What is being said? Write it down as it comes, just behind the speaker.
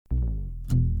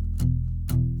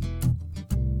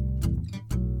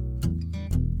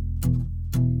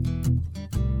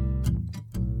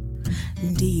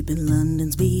deep in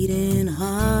London's beating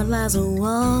heart lies a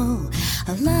wall.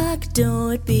 A locked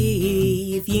door it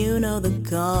be, if you know the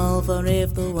call. For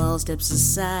if the wall steps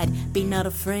aside, be not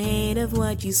afraid of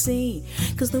what you see,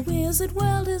 'cause the wizard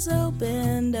world is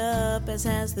opened up, as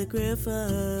has the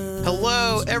Griffin.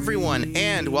 Hello, everyone,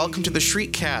 and welcome to the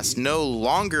Shriekcast, no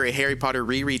longer a Harry Potter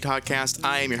reread podcast.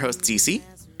 I am your host, Cece.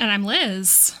 And I'm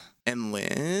Liz. And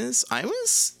Liz, I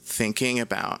was thinking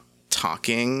about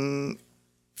talking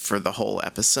for the whole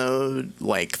episode,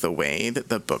 like the way that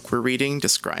the book we're reading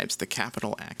describes the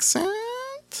capital accent.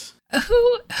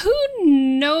 Who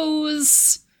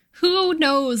knows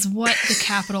what the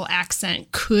capital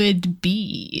accent could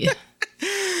be?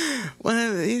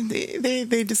 Well,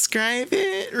 they describe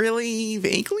it really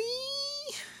vaguely.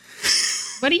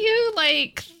 What do you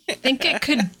think it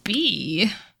could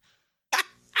be?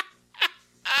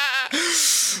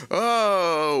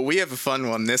 Oh, we have a fun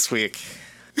one this week.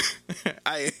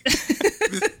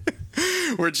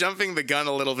 We're jumping the gun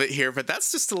a little bit here, but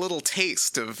that's just a little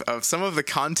taste of some of the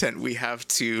content we have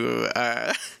to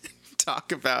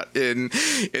talk about in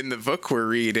the book we're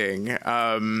reading.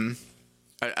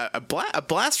 A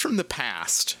blast from the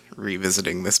past,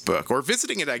 revisiting this book, or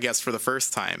visiting it, I guess, for the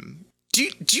first time. Do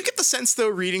you get the sense, though,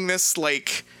 reading this,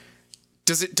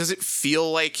 does it feel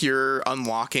like you're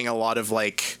unlocking a lot of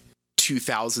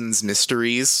 2000s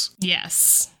mysteries?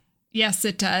 Yes,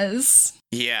 it does.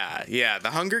 Yeah.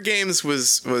 The Hunger Games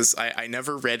was I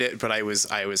never read it, but I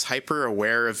was hyper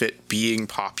aware of it being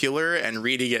popular, and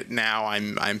reading it now,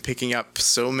 I'm picking up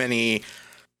so many.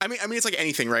 I mean, it's like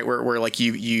anything, right? Where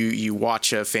you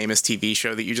watch a famous TV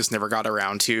show that you just never got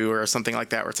around to, or something like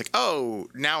that, where it's like, oh,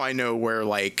 now I know where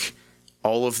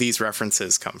all of these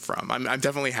references come from. I'm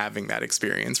definitely having that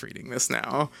experience reading this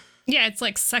now. Yeah, it's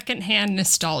like secondhand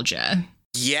nostalgia.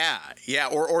 Yeah,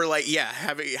 or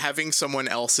having someone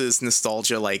else's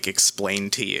nostalgia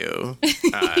explained to you.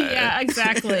 Yeah,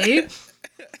 exactly.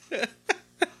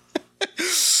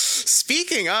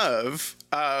 Speaking of,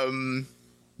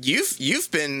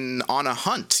 you've been on a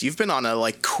hunt. You've been on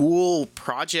a cool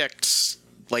project,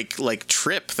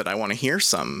 trip that I want to hear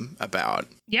some about.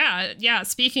 Yeah.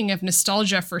 Speaking of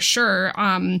nostalgia, for sure.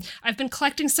 I've been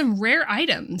collecting some rare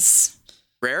items.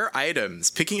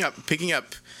 Picking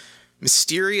up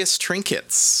mysterious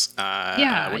trinkets. What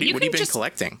have you been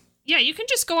collecting? Yeah, you can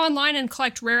just go online and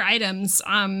collect rare items.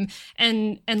 And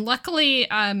luckily,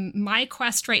 my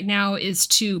quest right now is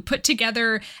to put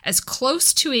together as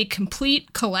close to a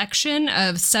complete collection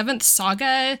of 7th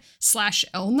Saga /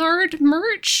 Elnard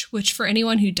merch, which for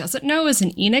anyone who doesn't know is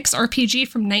an Enix RPG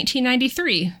from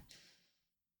 1993.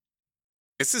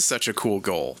 This is such a cool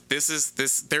goal. Because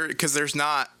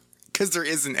there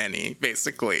isn't any,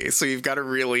 basically. So you've got to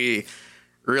really,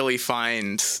 really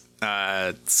find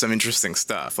some interesting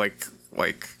stuff, like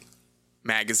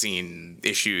magazine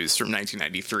issues from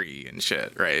 1993 and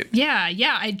shit, right? Yeah.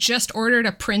 I just ordered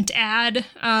a print ad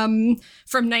from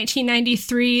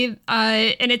 1993,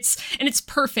 and it's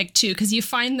perfect too, because you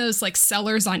find those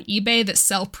sellers on eBay that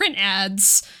sell print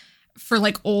ads for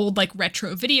old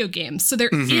retro video games. So there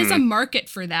is a market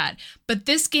for that. But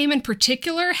this game in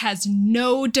particular has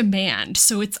no demand.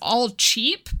 So it's all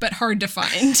cheap but hard to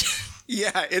find.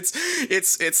 Yeah, it's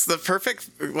the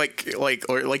perfect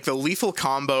the lethal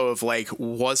combo of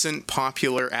wasn't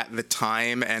popular at the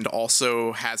time and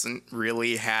also hasn't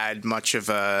really had much of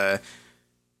a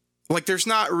there's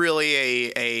not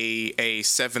really a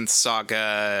 7th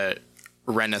Saga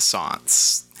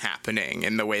renaissance happening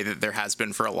in the way that there has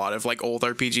been for a lot of old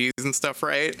RPGs and stuff,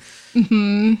 right?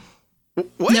 Mm-hmm.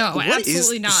 What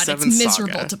Absolutely not. It's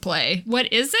miserable Saga to play.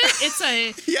 What is it? It's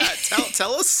a yeah.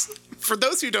 Tell us, for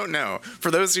those who don't know,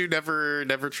 for those who never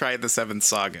tried the 7th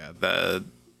Saga, the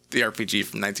RPG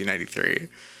from 1993.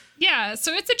 Yeah,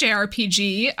 so it's a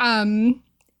JRPG,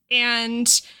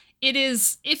 and it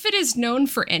is, if it is known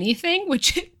for anything,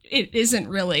 which it isn't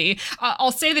really.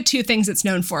 I'll say the two things it's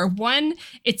known for. One,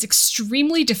 it's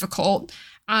extremely difficult,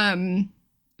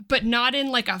 but not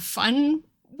in a fun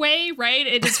way, right?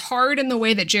 It is hard in the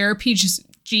way that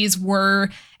JRPGs were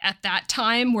at that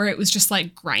time, where it was just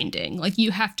grinding.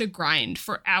 You have to grind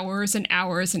for hours and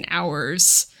hours and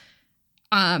hours,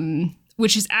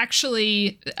 which is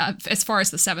actually, as far as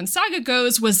the 7th Saga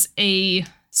goes, was a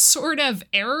sort of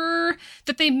error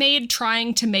that they made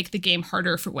trying to make the game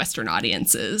harder for Western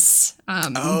audiences.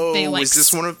 Was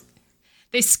this one of...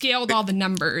 They scaled all the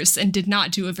numbers and did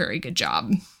not do a very good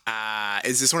job.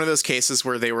 Is this one of those cases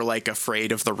where they were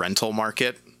afraid of the rental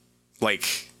market?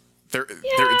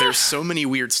 There's so many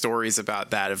weird stories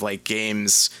about that, of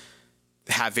games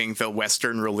having the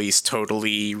Western release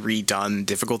totally redone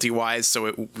difficulty wise,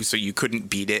 so you couldn't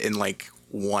beat it in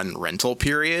one rental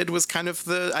period was kind of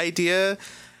the idea.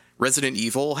 Resident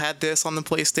Evil had this on the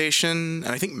PlayStation, and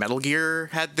I think Metal Gear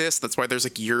had this. That's why there's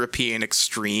like European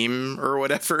Extreme or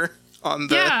whatever on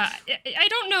the... Yeah, I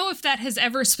don't know if that has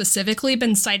ever specifically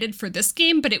been cited for this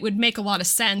game, but it would make a lot of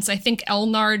sense. I think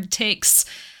Elnard takes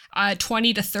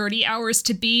 20 to 30 hours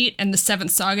to beat, and the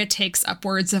Seventh Saga takes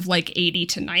upwards of like 80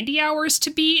 to 90 hours to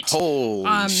beat.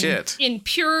 Holy shit. In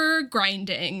pure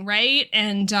grinding, right?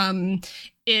 And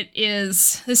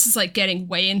this is like getting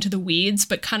way into the weeds,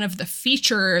 but kind of the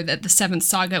feature that the Seventh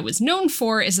Saga was known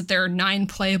for is that there are 9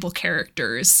 playable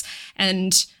characters,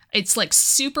 and it's like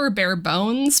super bare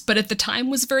bones, but at the time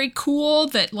was very cool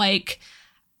that like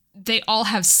they all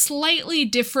have slightly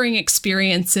differing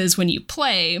experiences when you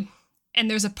play. And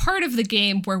there's a part of the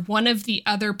game where one of the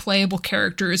other playable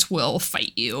characters will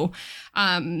fight you.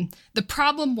 The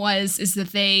problem is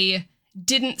that they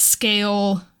didn't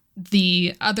scale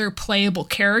the other playable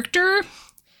character.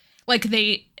 Like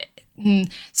they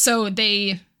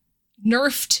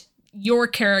nerfed your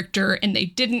character and they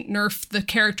didn't nerf the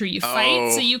character you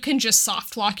fight. So you can just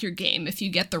soft lock your game if you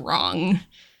get the wrong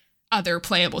other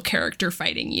playable character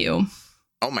fighting you.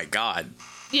 Oh my God.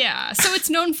 Yeah, so it's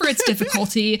known for its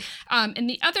difficulty. And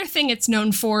the other thing it's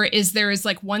known for is there is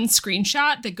like one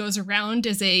screenshot that goes around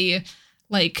as a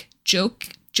like joke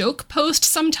post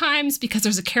sometimes because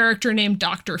there's a character named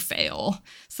Dr. Fail.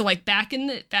 So like back in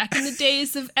the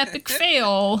days of Epic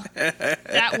Fail,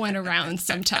 that went around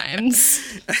sometimes.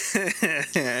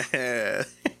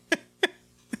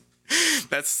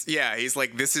 That's, yeah, he's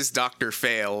like, this is Dr.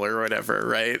 Fail or whatever,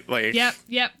 right? Like,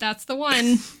 Yep, that's the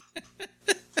one.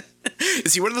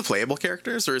 Is he one of the playable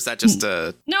characters, or is that just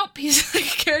a... Nope, he's like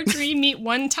a character you meet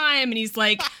one time, and he's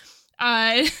like,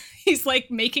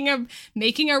 making a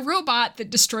robot that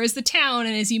destroys the town,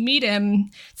 and as you meet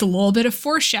him, it's a little bit of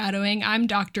foreshadowing. I'm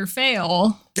Dr.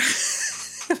 Fail.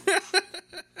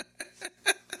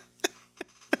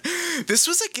 This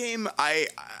was a game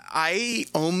I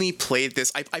only played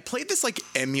this. I played this like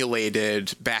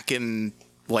emulated back in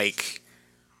like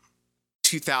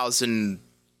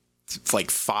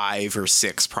 2005 or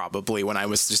 6 probably, when I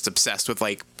was just obsessed with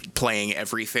like playing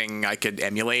everything I could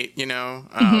emulate, you know?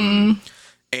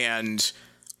 And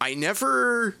I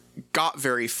never got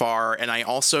very far, and I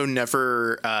also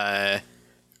never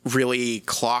really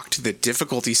clocked the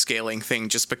difficulty scaling thing,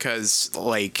 just because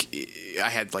like I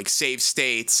had like save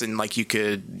states and like you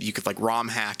could like ROM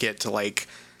hack it to like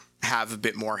have a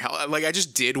bit more help. Like I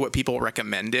just did what people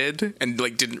recommended and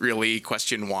like didn't really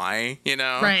question why, you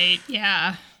know? Right,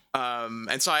 yeah.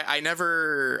 And so I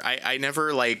never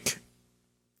like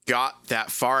got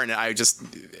that far, and I just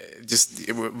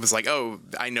it was like, oh,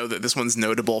 I know that this one's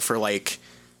notable for like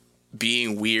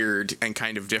being weird and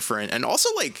kind of different, and also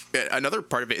like another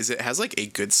part of it is it has like a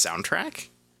good soundtrack.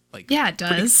 Like, yeah, it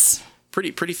does.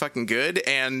 Pretty fucking good.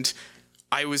 And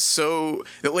I was so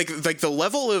like the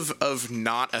level of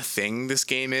not a thing this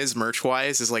game is merch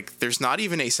wise is like there's not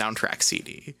even a soundtrack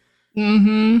CD.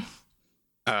 It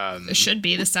should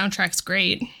be. The soundtrack's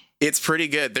great. It's pretty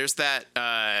good. There's that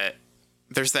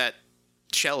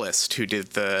cellist who did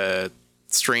the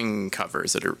string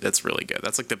covers that's really good.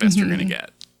 That's like the best you're gonna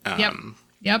get.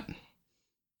 Yep.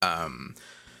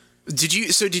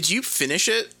 Did you finish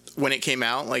it when it came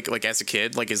out? Like as a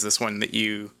kid? Like, is this one that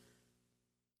you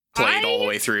played all the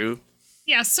way through?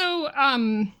 Yeah. So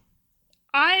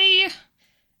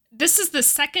this is the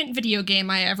second video game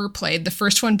I ever played, the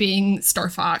first one being Star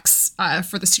Fox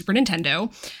for the Super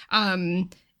Nintendo.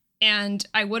 And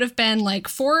I would have been like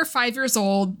 4 or 5 years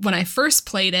old when I first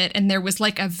played it, and there was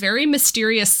like a very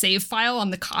mysterious save file on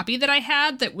the copy that I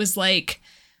had that was like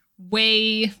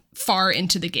way far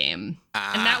into the game.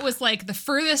 And that was like the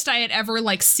furthest I had ever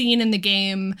like seen in the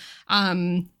game.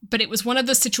 But it was one of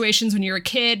those situations when you're a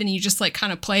kid and you just like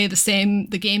kind of play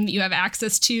the game that you have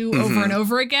access to over and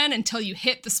over again until you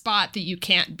hit the spot that you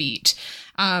can't beat.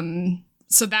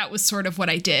 So that was sort of what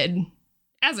I did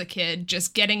as a kid,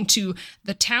 just getting to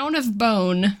the town of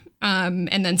Bone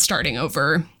and then starting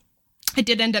over. I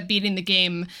did end up beating the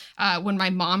game when my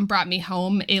mom brought me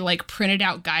home a like printed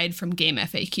out guide from Game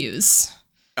FAQs.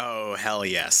 Oh, hell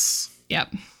yes.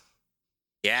 Yep.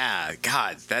 Yeah,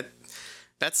 God,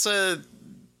 that's a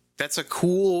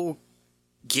cool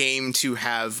game to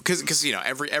have, because you know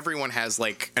everyone has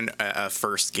like a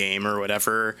first game or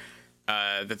whatever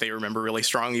that they remember really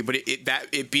strongly, but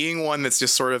it being one that's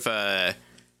just sort of a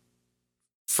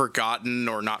forgotten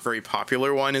or not very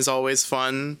popular one is always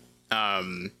fun.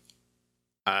 I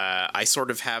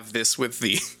sort of have this with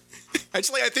the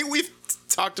actually I think we've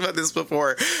talked about this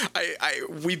before.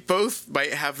 We both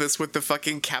might have this with the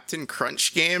fucking Captain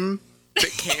Crunch game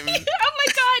that came. Oh my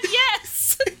god, yes.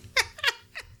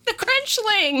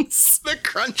 Crunchlings. The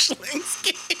Crunchlings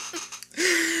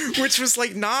game, which was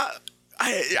like not.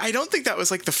 I don't think that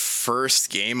was like the first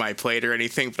game I played or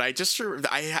anything, but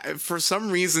for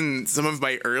some reason, some of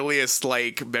my earliest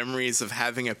like memories of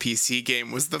having a PC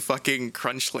game was the fucking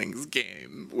Crunchlings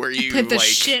game, where you played the like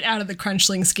shit out of the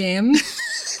Crunchlings game.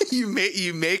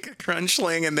 you make a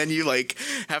Crunchling and then you like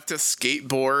have to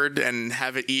skateboard and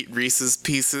have it eat Reese's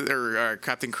Pieces or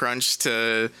Captain Crunch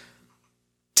to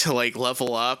like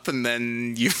level up, and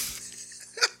then you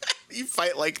you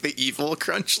fight like the evil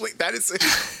Crunchling. That is.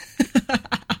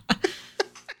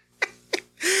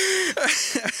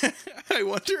 I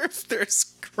wonder if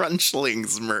there's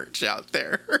Crunchlings merch out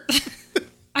there.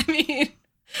 I mean,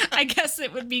 I guess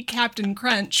it would be Captain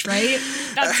Crunch, right?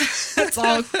 That's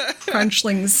all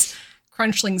Crunchlings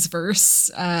verse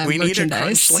we merchandise. Need a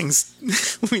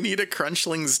Crunchlings. We need a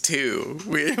Crunchlings too.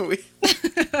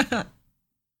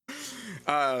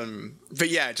 But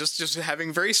yeah, just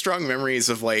having very strong memories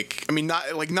of like, I mean,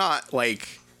 not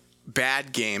like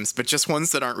bad games, but just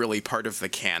ones that aren't really part of the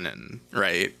canon,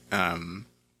 right?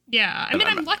 Yeah, I mean,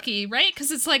 I'm lucky, right?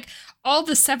 Because it's like all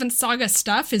the Seventh Saga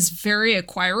stuff is very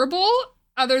acquirable,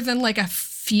 other than like a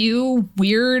few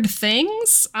weird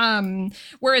things.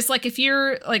 Whereas like if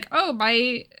you're like, oh,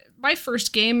 my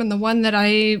first game and the one that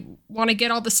I want to get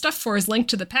all the stuff for is Link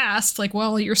to the Past, like,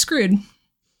 well, you're screwed.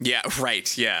 Yeah,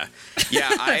 right. Yeah.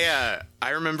 I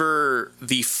remember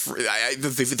the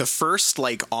first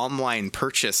like online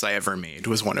purchase I ever made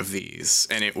was one of these,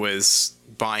 and it was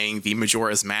buying the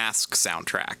Majora's Mask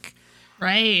soundtrack.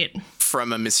 Right.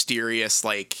 From a mysterious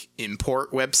like import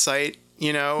website,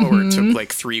 you know, or it took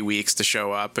like 3 weeks to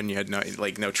show up, and you had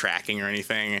no tracking or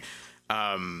anything.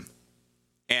 And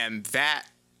that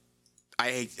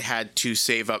I had to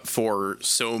save up for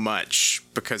so much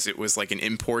because it was like an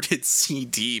imported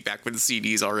CD back when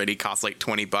CDs already cost like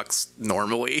 $20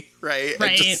 normally, right?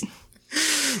 Right.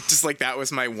 Just like that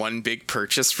was my one big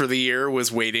purchase for the year,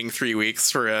 was waiting 3 weeks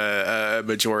for a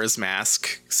Majora's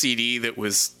Mask CD that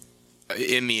was,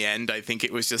 in the end, I think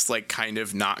it was just like kind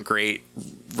of not great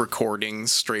recording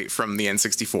straight from the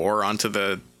N64 onto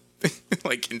the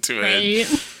like into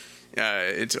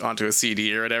onto a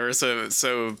CD or whatever.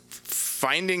 So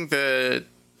finding the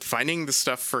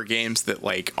stuff for games that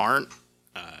like aren't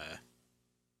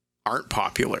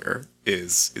popular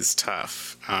is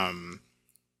tough.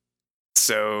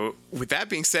 So with that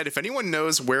being said, if anyone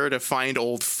knows where to find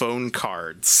old phone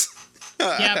cards,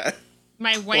 yep,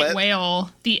 my white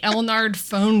whale, the Elnard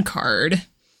phone card.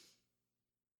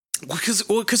 Because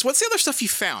what's the other stuff you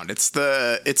found? It's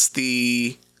the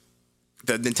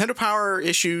Nintendo Power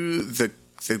issue, the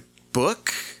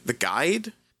book, the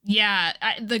guide. Yeah,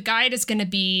 the guide is going to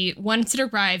be, once it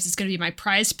arrives, it's going to be my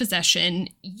prized possession.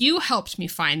 You helped me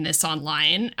find this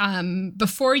online.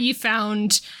 Before you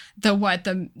found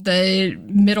the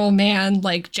middleman,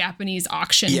 like Japanese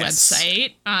auction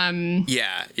website.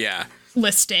 Yeah.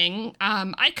 Listing.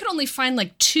 I could only find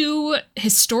like 2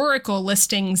 historical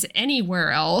listings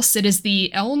anywhere else. It is the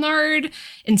Elnard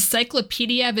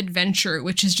Encyclopedia of Adventure,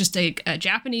 which is just a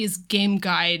Japanese game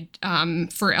guide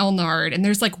for Elnard. And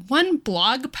there's like one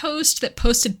blog post that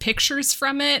posted pictures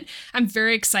from it. I'm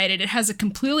very excited. It has a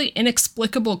completely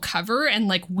inexplicable cover and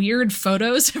like weird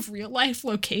photos of real life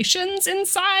locations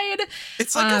inside.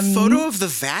 It's like a photo of the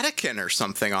Vatican or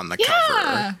something on the cover.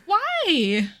 Yeah,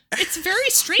 why? It's very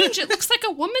strange. It looks like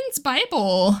a woman's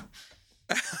Bible.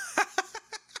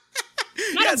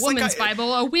 Not a woman's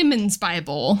Bible, a women's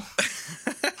Bible.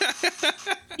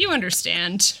 You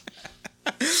understand.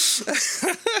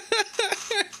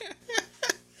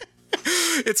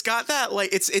 It's got that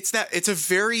like it's a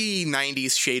very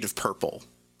 90s shade of purple,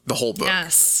 the whole book.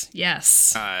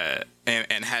 Yes.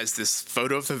 And has this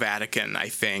photo of the Vatican, I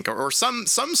think, or some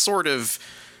sort of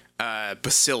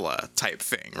basilica type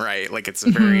thing, right? Like it's a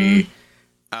very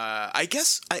I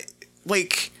guess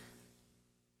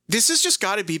this has just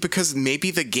got to be because maybe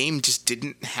the game just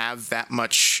didn't have that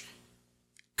much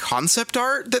concept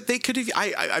art that they could have.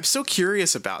 I'm so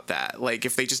curious about that, like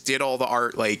if they just did all the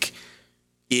art like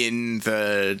in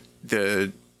the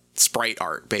sprite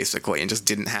art basically and just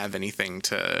didn't have anything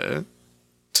to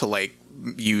like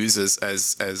use as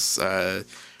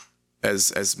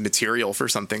material for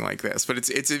something like this. But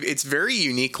it's very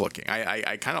unique looking.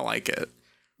 I kind of like it.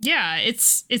 Yeah,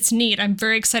 it's neat. I'm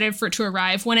very excited for it to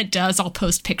arrive. When it does, I'll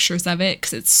post pictures of it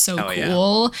because it's so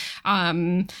cool.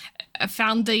 Yeah. I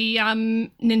found the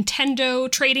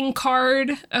Nintendo trading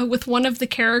card with one of the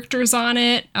characters on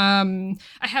it. I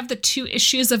have the 2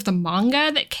 issues of the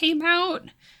manga that came out,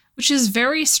 which is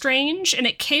very strange. And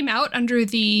it came out under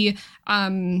the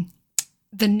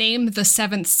the name The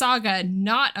Seventh Saga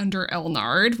not under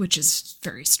Elnard, which is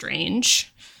very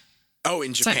strange. Oh,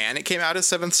 in Japan it came out as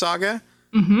Seventh Saga?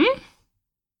 Mm-hmm.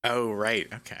 Oh, right.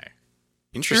 Okay.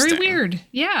 Interesting. Very weird.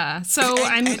 Yeah. So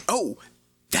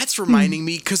that's reminding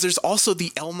me, because there's also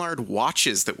the Elnard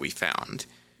watches that we found.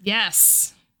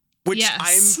 Yes. Which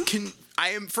I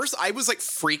was like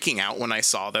freaking out when I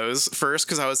saw those first,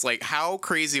 because I was like, how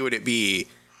crazy would it be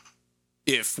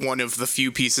if one of the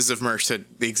few pieces of merch that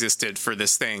existed for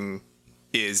this thing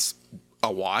is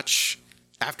a watch,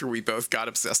 after we both got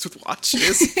obsessed with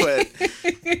watches. But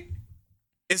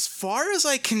as far as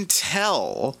I can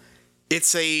tell,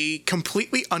 it's a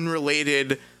completely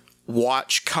unrelated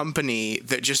watch company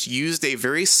that just used a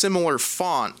very similar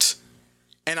font.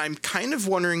 And I'm kind of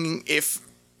wondering if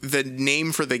the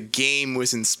name for the game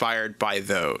was inspired by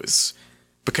those,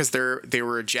 because they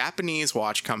were a Japanese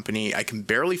watch company. I can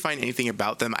barely find anything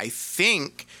about them. I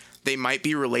think they might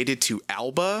be related to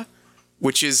Alba,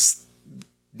 which is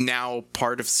now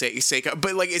part of Seika.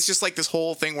 But like, it's just like this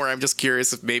whole thing where I'm just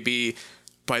curious if maybe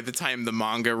by the time the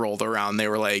manga rolled around, they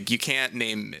were like, you can't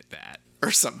name it that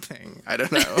or something. I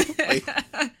don't know. Like,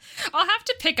 I'll have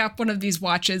to pick up one of these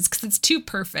watches because it's too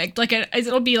perfect. Like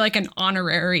it'll be like an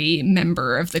honorary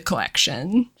member of the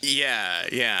collection.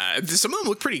 Yeah. Some of them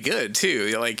look pretty good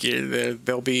too. Like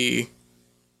they'll be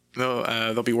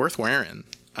worth wearing.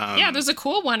 Yeah, there's a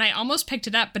cool one. I almost picked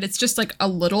it up, but it's just like a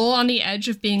little on the edge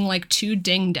of being like too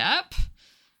dinged up.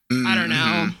 I don't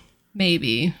know.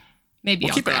 Maybe we'll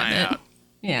I'll keep grab an eye it. out.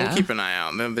 Yeah. We'll keep an eye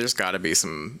out. There's got to be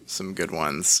some good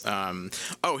ones.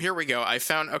 Here we go. I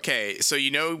found, okay, so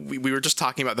we were just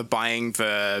talking about the buying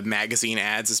the magazine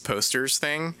ads as posters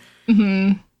thing.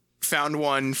 Mm-hmm. Found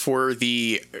one for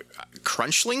the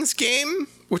Crunchlings game,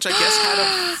 which I guess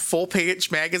had a full-page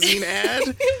magazine ad.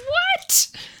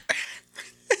 What?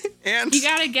 And you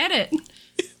gotta get it.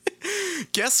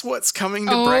 Guess what's coming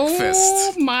to breakfast?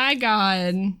 Oh my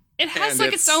god. It has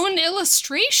its own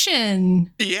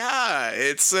illustration. Yeah,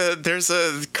 it's there's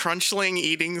a Crunchling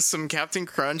eating some Captain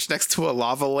Crunch next to a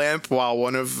lava lamp while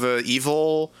one of the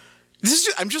evil.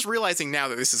 I'm just realizing now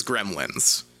that this is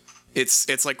Gremlins.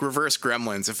 It's like reverse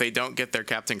Gremlins. If they don't get their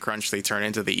Captain Crunch, they turn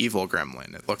into the evil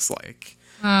Gremlin. It looks like.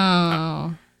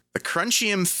 Oh. The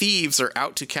Crunchium thieves are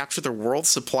out to capture the world's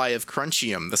supply of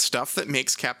Crunchium, the stuff that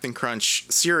makes Captain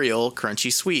Crunch cereal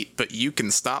crunchy sweet. But you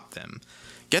can stop them.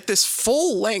 Get this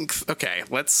full length. Okay,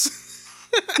 let's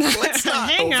not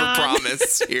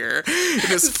overpromise here.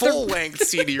 This full length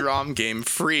CD-ROM game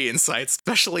free inside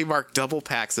specially marked double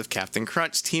packs of Captain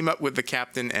Crunch. Team up with the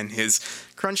captain and his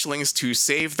Crunchlings to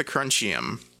save the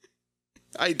Crunchium.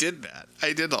 I did that.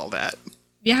 I did all that.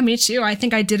 Yeah, me too. I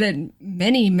think I did it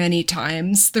many, many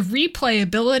times. The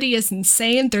replayability is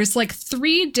insane. There's like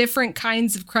 3 different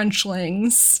kinds of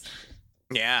Crunchlings.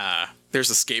 Yeah,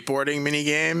 there's a skateboarding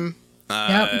minigame.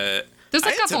 Yep. There's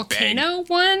like a volcano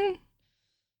one.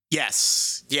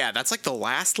 Yes. Yeah, that's like the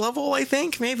last level, I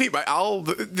think, maybe. But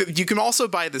you can also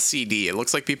buy the CD. It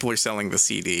looks like people are selling the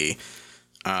CD.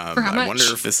 For how much? I wonder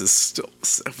if this is still...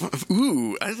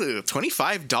 Ooh,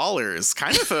 $25.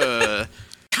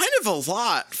 Kind of a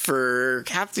lot for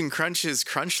Captain Crunch's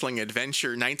Crunchling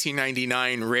Adventure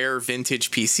 1999 rare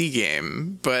vintage PC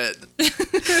game. But...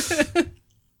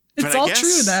 It's all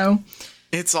true, though.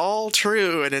 It's all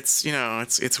true, and it's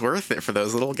worth it for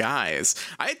those little guys.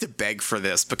 I had to beg for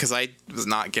this because I was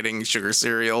not getting sugar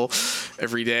cereal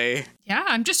every day. Yeah,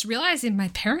 I'm just realizing my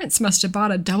parents must have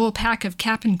bought a double pack of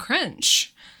Cap'n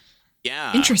Crunch.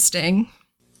 Yeah. Interesting.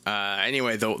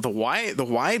 Anyway, the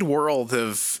wide world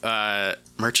of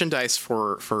merchandise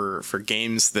for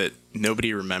games that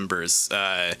nobody remembers.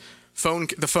 The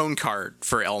phone card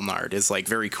for Elnard is like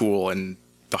very cool and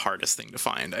the hardest thing to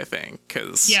find, I think,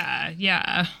 because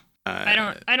yeah.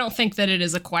 I don't think that it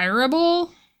is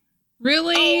acquirable,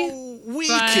 really. Oh, we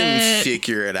can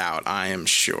figure it out, I am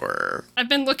sure. I've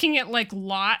been looking at like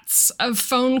lots of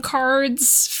phone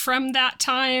cards from that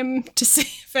time to see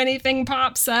if anything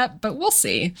pops up, but we'll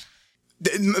see.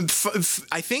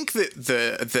 I think that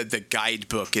the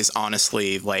guidebook is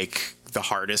honestly like the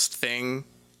hardest thing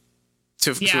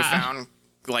to have found.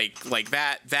 Like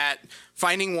that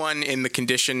finding one in the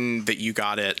condition that you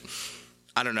got it,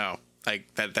 I don't know.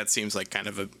 Like that seems like kind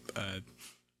of a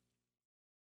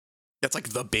that's like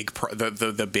the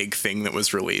big thing that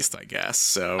was released, I guess.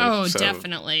 So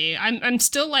definitely. I'm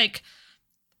still like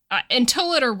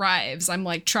until it arrives, I'm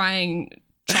like trying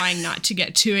not to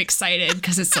get too excited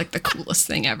because it's like the coolest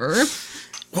thing ever.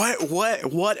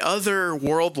 What other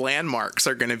world landmarks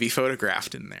are going to be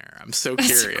photographed in there? I'm so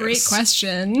curious. That's a great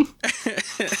question.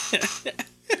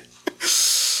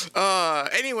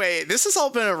 Anyway, this has all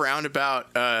been a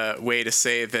roundabout way to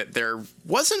say that there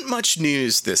wasn't much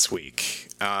news this week.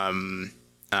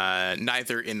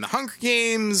 Neither in the Hunger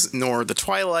Games, nor the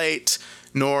Twilight,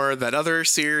 nor that other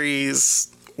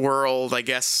series world. I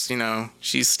guess, you know,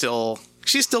 she's still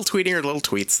tweeting her little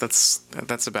tweets.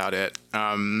 That's about it.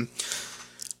 But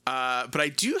I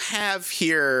do have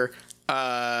here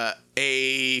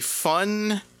a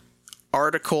fun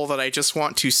article that I just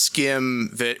want to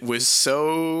skim that was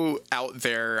so out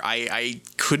there I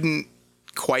couldn't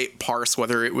quite parse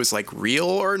whether it was like real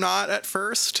or not at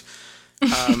first.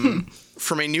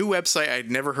 From a new website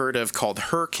I'd never heard of called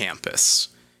Her Campus,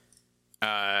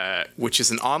 which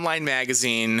is an online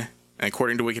magazine,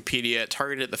 according to Wikipedia,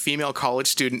 targeted at the female college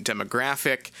student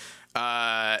demographic.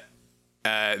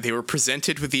 They were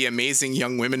presented with the Amazing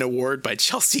Young Women Award by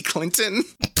Chelsea Clinton.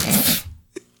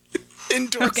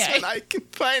 Endorsement I can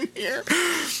find here.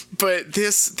 But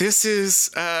this is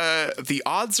the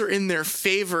odds are in their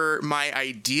favor, my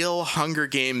ideal Hunger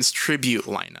Games tribute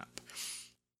lineup.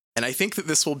 And I think that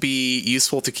this will be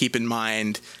useful to keep in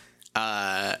mind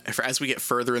as we get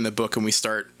further in the book and we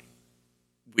start,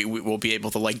 we will be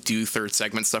able to like do third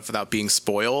segment stuff without being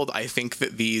spoiled. I think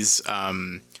that these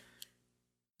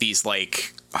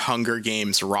like Hunger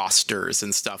Games rosters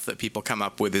and stuff that people come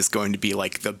up with is going to be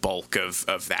like the bulk of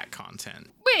that content.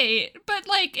 Wait, but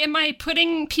like, am I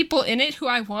putting people in it who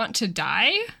I want to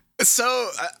die? So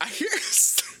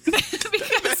here's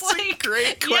because that's like, a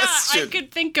great question. Yeah, I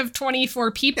could think of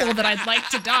 24 people that I'd like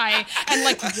to die, and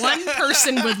like one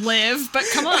person would live. But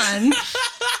come on.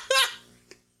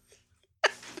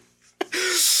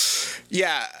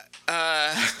 Yeah.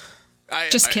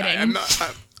 Just kidding. I'm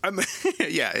not.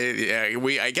 Yeah.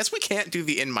 I guess we can't do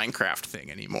the in Minecraft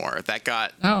thing anymore. That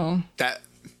got. Oh. That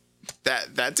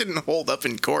didn't hold up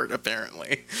in court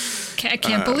apparently. I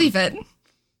can't believe it.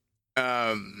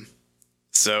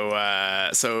 So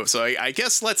I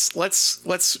guess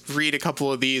let's read a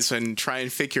couple of these and try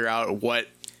and figure out what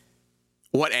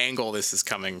angle this is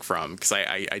coming from, because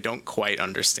I don't quite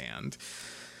understand.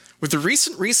 With the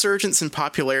recent resurgence in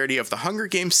popularity of the Hunger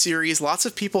Games series, lots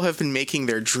of people have been making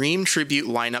their dream tribute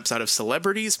lineups out of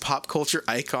celebrities, pop culture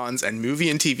icons, and movie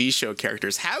and TV show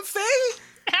characters. Have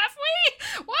they? Have we?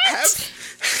 What?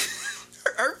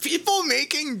 Are people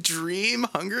making dream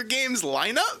Hunger Games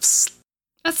lineups?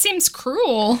 That seems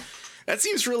cruel. That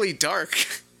seems really dark.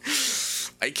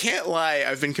 I can't lie,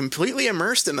 I've been completely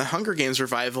immersed in the Hunger Games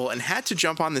revival and had to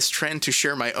jump on this trend to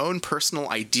share my own personal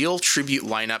ideal tribute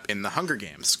lineup in the Hunger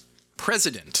Games.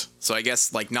 President. So I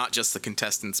guess like not just the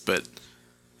contestants, but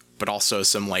also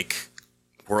some like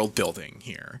world building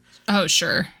here. Oh,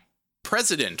 sure.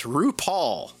 President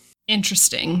RuPaul.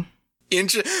 Interesting.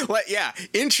 Yeah,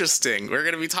 interesting. We're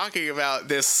going to be talking about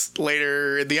this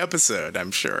later in the episode,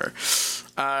 I'm sure.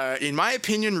 In my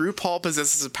opinion, RuPaul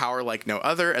possesses a power like no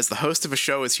other. As the host of a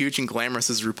show as huge and glamorous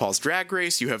as RuPaul's Drag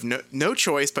Race, you have no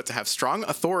choice but to have strong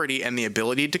authority and the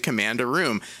ability to command a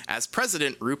room. As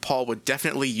president, RuPaul would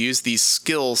definitely use these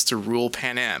skills to rule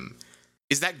Pan Am.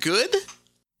 Is that good?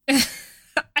 I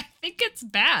think it's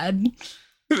bad.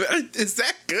 Is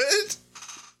that good?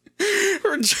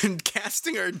 We're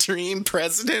casting our dream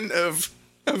president of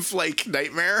like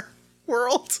Nightmare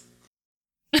World.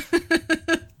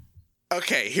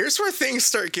 Okay, here's where things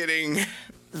start getting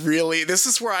really. This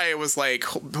is where I was like,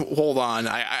 hold on.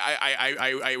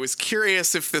 I was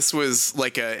curious if this was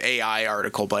like a AI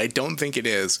article, but I don't think it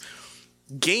is.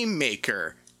 Game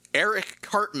maker Eric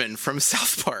Cartman from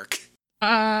South Park.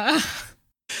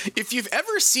 If you've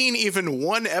ever seen even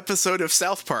one episode of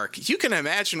South Park, you can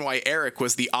imagine why Eric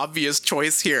was the obvious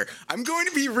choice here. I'm going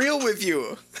to be real with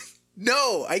you.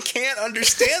 No, I can't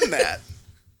understand that.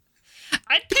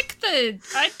 I'd pick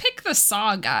the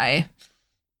Saw guy.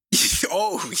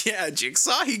 Oh yeah,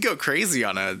 Jigsaw. He'd go crazy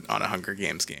on a Hunger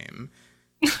Games game.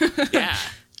 Yeah.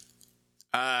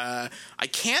 I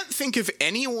can't think of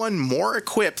anyone more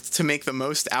equipped to make the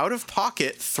most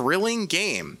out-of-pocket, thrilling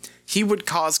game. He would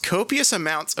cause copious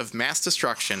amounts of mass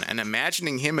destruction, and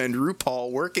imagining him and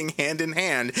RuPaul working hand in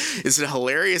hand is a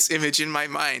hilarious image in my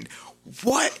mind.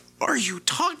 What are you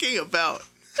talking about?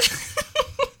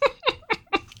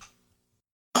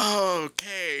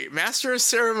 Okay, Master of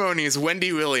Ceremonies,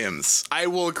 Wendy Williams. I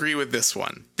will agree with this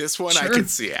one. This one sure. I could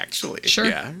see, actually. Sure.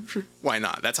 Yeah, why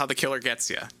not? That's how the killer gets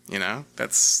you, you know?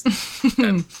 That's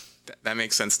that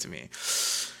makes sense to me.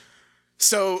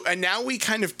 So, and now we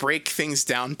kind of break things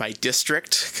down by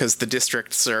district, because the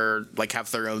districts are, like,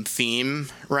 have their own theme,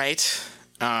 right?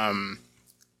 So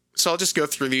I'll just go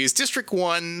through these. District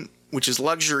 1, which is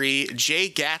luxury, Jay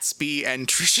Gatsby and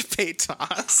Trisha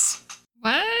Paytas.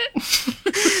 What?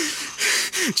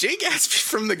 Jay Gatsby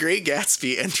from The Great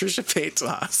Gatsby and Trisha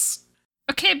Paytas.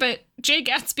 Okay, but Jay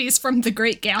Gatsby's from The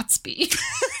Great Gatsby.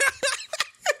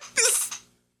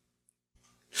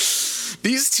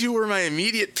 These two were my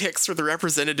immediate picks for the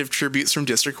representative tributes from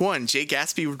District 1. Jay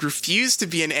Gatsby would refuse to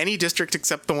be in any district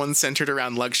except the one centered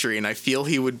around luxury, and I feel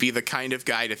he would be the kind of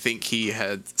guy to think he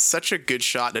had such a good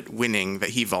shot at winning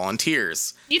that he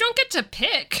volunteers. You don't get to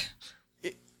pick.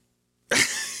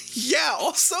 Yeah,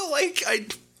 also,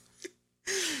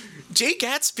 Jay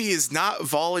Gatsby is not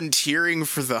volunteering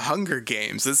for the Hunger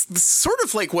Games. It's sort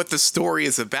of like what the story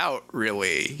is about,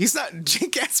 really. Jay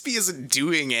Gatsby isn't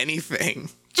doing anything.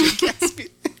 Jay Gatsby.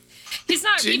 He's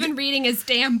not even reading his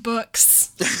damn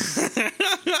books.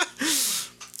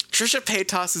 Trisha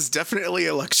Paytas is definitely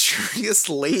a luxurious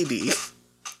lady.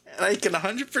 And I can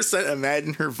 100%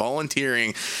 imagine her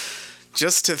volunteering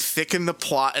just to thicken the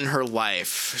plot in her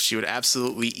life. She would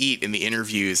absolutely eat in the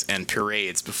interviews and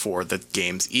parades before the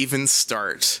games even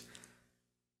start.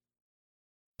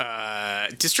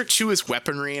 District 2 is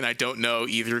weaponry, and I don't know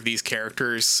either of these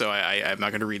characters, so I'm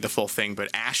not going to read the full thing, but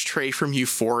Ashtray from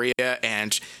Euphoria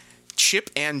and Chip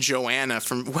and Joanna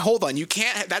from... Hold on, you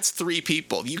can't... That's 3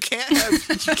 people. You can't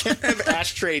have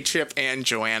Ashtray, Chip, and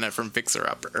Joanna from Fixer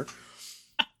Upper.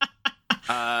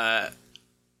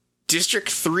 District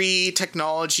 3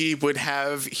 technology would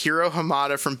have Hiro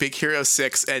Hamada from Big Hero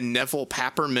 6 and Neville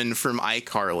Papperman from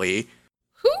iCarly.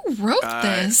 Who wrote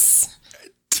this?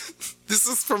 This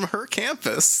is from her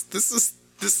campus. This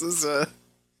is a...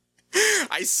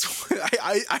 I swear,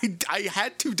 I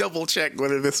had to double check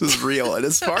whether this was real, and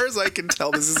as far as I can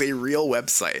tell, this is a real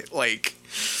website.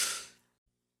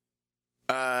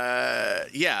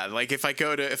 If I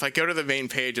go to the main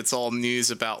page, it's all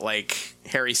news about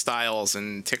Harry Styles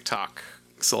and TikTok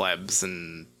celebs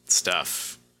and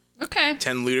stuff. Okay.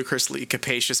 10 ludicrously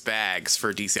capacious bags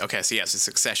for DC. Okay, so yes,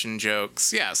 Succession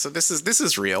jokes. Yeah, so this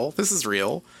is real. This is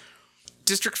real.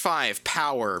 District 5,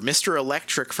 Power, Mr.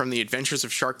 Electric from The Adventures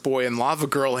of Shark Boy and Lava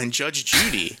Girl and Judge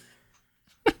Judy.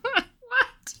 What?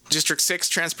 District 6,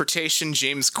 Transportation,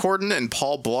 James Corden and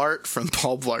Paul Blart from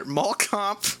Paul Blart Mall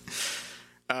Cop.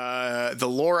 The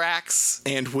Lorax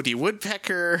and Woody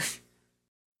Woodpecker.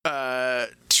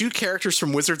 2 characters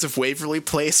from Wizards of Waverly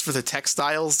Place for the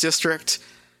Textiles District.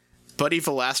 Buddy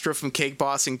Velastro from Cake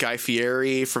Boss and Guy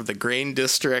Fieri from the Grain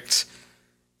District.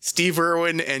 Steve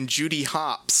Irwin and Judy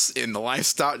Hopps in the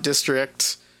Livestock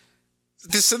District.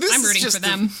 I'm rooting for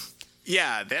them.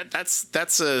 Yeah,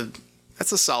 that's a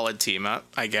solid team up,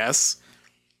 I guess.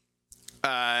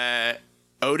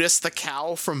 Otis the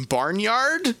cow from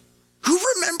Barnyard? Who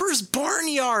remembers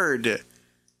Barnyard?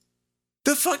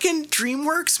 The fucking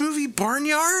DreamWorks movie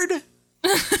Barnyard?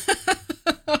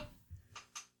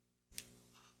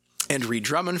 And Ree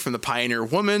Drummond from The Pioneer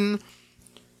Woman.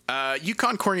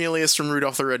 Yukon Cornelius from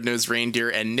Rudolph the Red-Nosed Reindeer,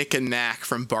 and Nick and Knack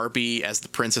from Barbie as the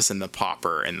Princess and the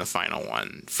Pauper in the final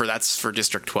one. That's for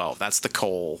District 12. That's the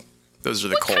coal. Those are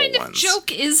the coal ones. What kind of joke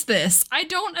is this? I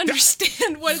don't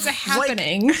understand what is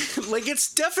happening.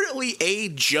 It's definitely a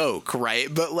joke, right?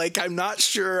 But, I'm not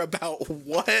sure about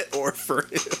what or for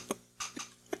who.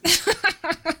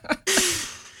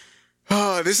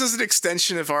 Oh, this is an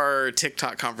extension of our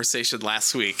TikTok conversation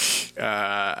last week.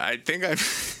 I think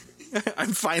I'm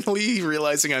finally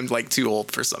realizing I'm too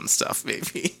old for some stuff,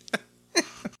 maybe.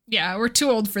 Yeah, we're too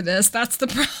old for this. That's the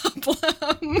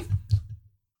problem.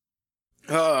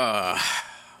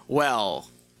 Well,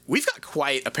 we've got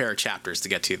quite a pair of chapters to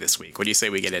get to this week. What do you say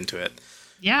we get into it?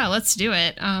 Yeah, let's do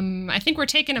it. I think we're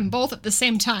taking them both at the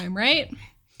same time, right?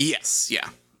 Yes, yeah.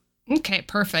 Okay,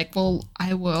 perfect. Well,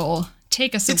 I will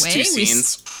take us away. It's 2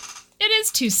 scenes. It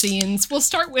is 2 scenes. We'll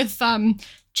start with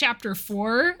chapter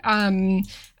 4,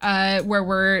 where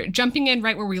we're jumping in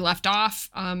right where we left off,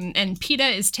 and PETA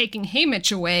is taking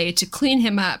Haymitch away to clean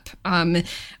him up,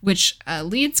 which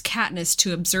leads Katniss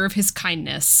to observe his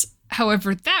kindness.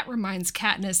 However, that reminds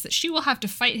Katniss that she will have to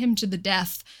fight him to the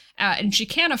death, and she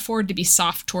can't afford to be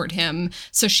soft toward him.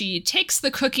 So she takes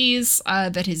the cookies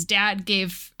that his dad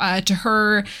gave to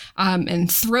her and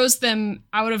throws them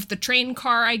out of the train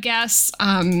car, I guess.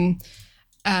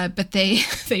 But they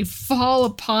fall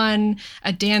upon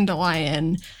a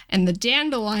dandelion, and the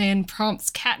dandelion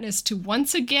prompts Katniss to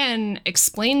once again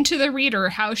explain to the reader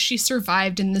how she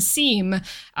survived in the seam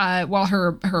while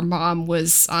her mom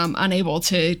was unable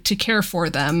to care for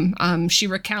them. She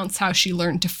recounts how she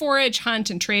learned to forage, hunt,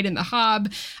 and trade in the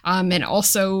hob, and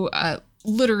also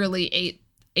literally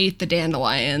ate the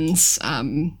dandelions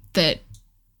that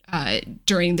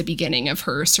during the beginning of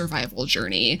her survival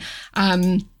journey.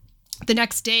 The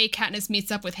next day, Katniss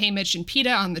meets up with Haymitch and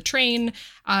Peeta on the train.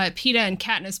 Peeta and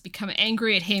Katniss become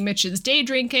angry at Haymitch's day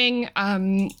drinking,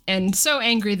 and so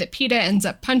angry that Peeta ends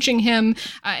up punching him,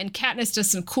 and Katniss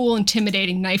does some cool,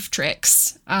 intimidating knife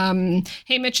tricks.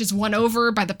 Haymitch is won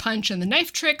over by the punch and the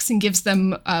knife tricks and gives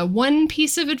them one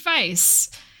piece of advice.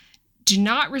 Do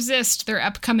not resist their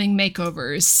upcoming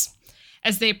makeovers.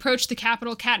 As they approach the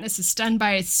capital, Katniss is stunned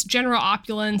by its general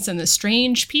opulence and the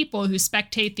strange people who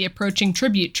spectate the approaching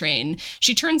tribute train.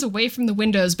 She turns away from the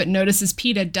windows but notices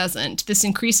Peeta doesn't. This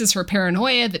increases her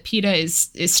paranoia that Peeta is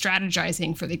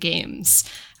strategizing for the games.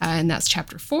 And that's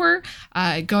chapter 4.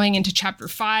 Going into chapter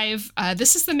 5,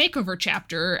 this is the makeover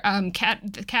chapter.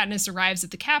 Katniss arrives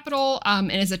at the Capitol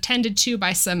and is attended to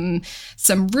by some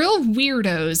real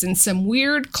weirdos in some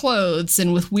weird clothes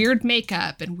and with weird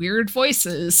makeup and weird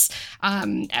voices.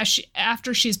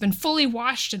 After she's been fully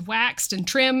washed and waxed and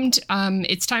trimmed,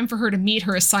 it's time for her to meet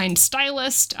her assigned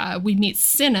stylist. We meet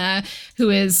Cinna, who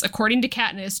is, according to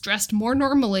Katniss, dressed more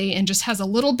normally and just has a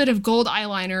little bit of gold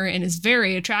eyeliner and is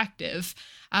very attractive.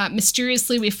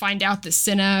 Mysteriously, we find out that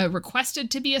Cinna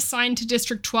requested to be assigned to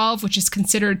District 12, which is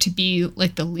considered to be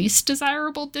like the least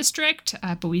desirable district,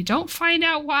 but we don't find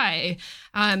out why.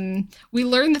 We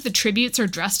learn that the tributes are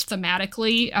dressed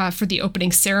thematically for the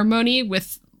opening ceremony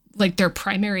with like their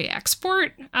primary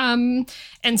export. And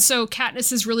so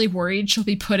Katniss is really worried she'll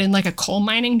be put in like a coal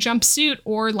mining jumpsuit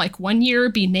or like one year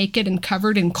be naked and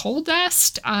covered in coal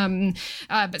dust.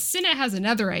 But Cinna has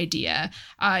another idea.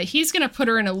 He's going to put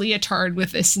her in a leotard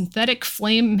with a synthetic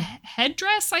flame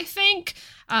headdress, I think.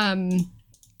 And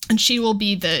she will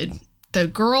be the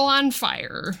girl on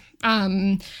fire.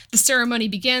 The ceremony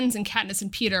begins and Katniss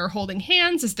and Peeta are holding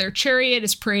hands as their chariot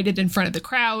is paraded in front of the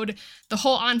crowd. The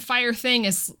whole on fire thing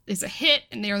is a hit,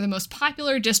 and they are the most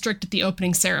popular district at the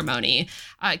opening ceremony.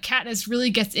 Katniss really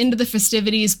gets into the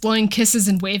festivities, blowing kisses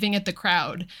and waving at the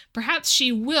crowd. Perhaps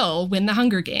she will win the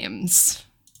Hunger Games.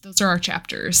 Those are our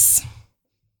chapters.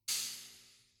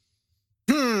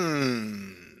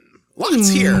 Lots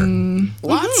here.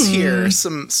 Lots here.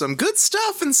 Some good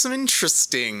stuff and some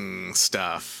interesting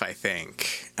stuff, I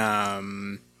think.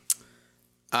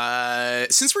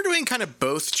 Since we're doing kind of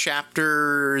both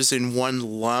chapters in one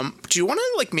lump, do you want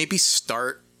to like maybe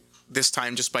start this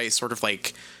time just by sort of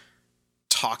like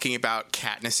talking about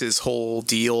Katniss's whole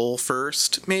deal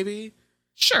first, maybe?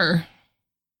 Sure.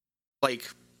 Like,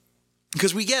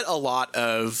 because we get a lot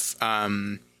of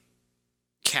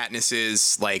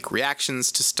Katniss's like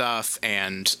reactions to stuff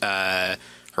and her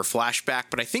flashback,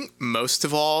 but I think most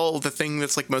of all the thing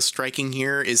that's like most striking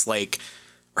here is like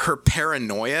her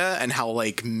paranoia and how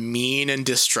like mean and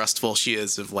distrustful she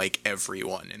is of like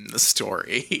everyone in the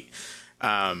story.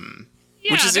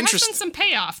 Which is there interesting. has been some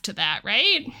payoff to that,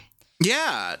 right?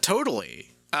 Yeah, totally.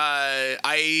 I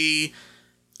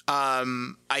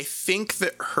think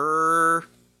that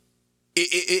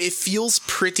it feels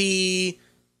pretty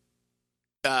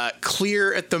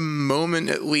clear at the moment,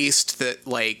 at least, that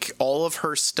like all of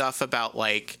her stuff about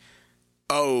like,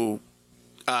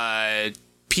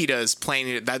 Peeta's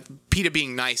planning that Peeta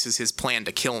being nice is his plan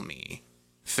to kill me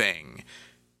thing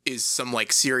is some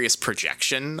like serious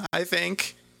projection, I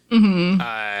think.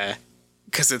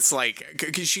 Because it's like,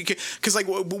 because like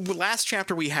last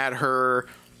chapter we had her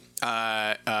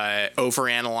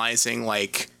overanalyzing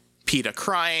like Peeta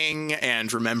crying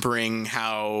and remembering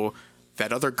how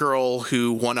that other girl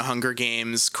who won a Hunger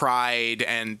Games cried,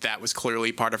 and that was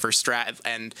clearly part of her strat.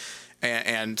 And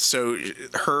so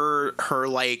her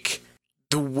like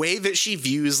the way that she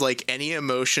views like any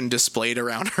emotion displayed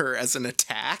around her as an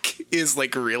attack is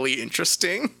like really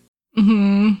interesting.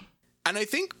 And I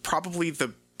think probably it's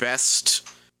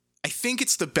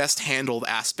the best handled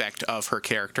aspect of her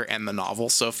character and the novel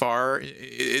so far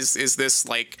is this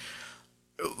like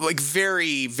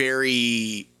very,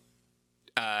 very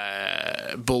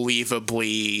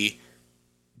believably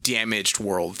damaged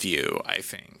worldview, I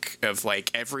think, of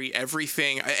like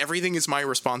everything is my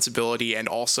responsibility, and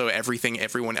also everything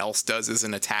everyone else does is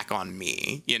an attack on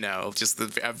me, you know, just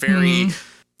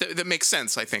that makes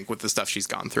sense, I think, with the stuff she's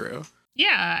gone through.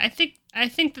 Yeah, I think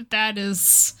that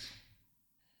is,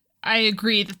 I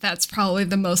agree that that's probably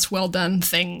the most well done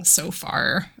thing so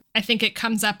far. I think it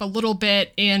comes up a little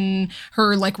bit in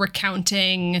her like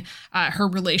recounting her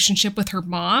relationship with her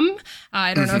mom.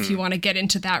 I don't know if you want to get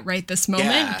into that right this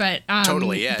moment, but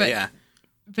totally, yeah.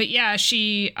 But yeah,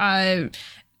 she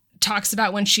talks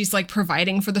about when she's like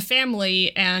providing for the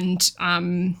family, and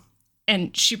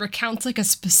she recounts like a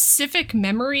specific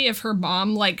memory of her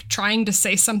mom like trying to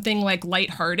say something like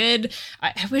lighthearted.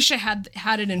 I wish I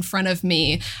had it in front of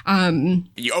me.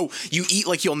 You eat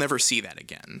like you'll never see that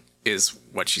again, is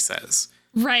what she says.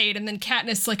 Right. And then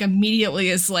Katniss like immediately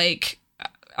is like,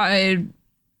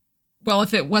 well,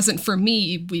 if it wasn't for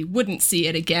me, we wouldn't see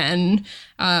it again,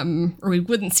 or we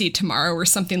wouldn't see it tomorrow or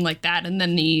something like that. And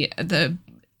then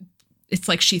it's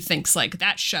like she thinks like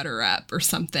that shut her up or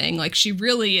something. Like she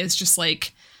really is just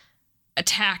like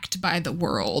attacked by the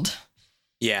world.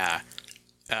 Yeah.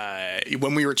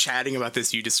 When we were chatting about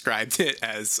this, you described it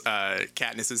as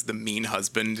Katniss is the mean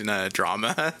husband in a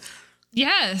drama.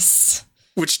 Yes.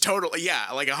 Which totally, yeah,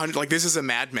 like 100, like this is a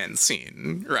Mad Men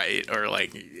scene, right? Or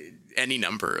like any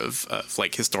number of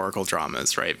like historical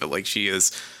dramas, right? But like she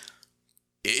is,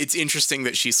 it's interesting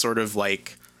that she sort of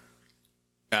like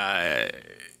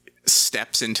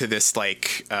steps into this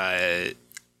like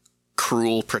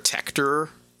cruel protector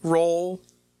role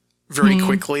very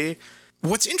quickly.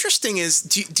 What's interesting is,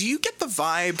 do you get the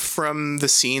vibe from the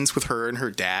scenes with her and her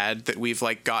dad that we've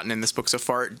like gotten in this book so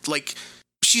far? Like,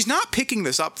 she's not picking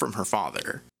this up from her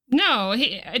father. No,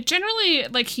 he generally,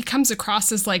 like, he comes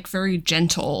across as like very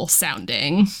gentle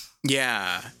sounding.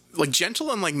 Yeah, like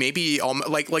gentle and like maybe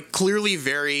like clearly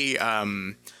very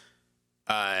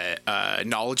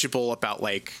knowledgeable about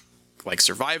like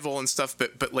survival and stuff,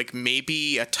 but like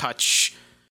maybe a touch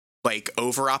like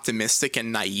over optimistic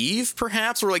and naive,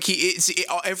 perhaps, or like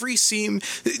every scene,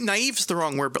 naive's the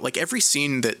wrong word, but like every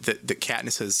scene that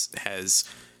Katniss has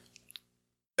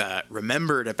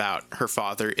remembered about her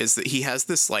father is that he has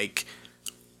this like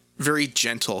very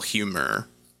gentle humor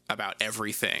about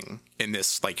everything in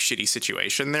this like shitty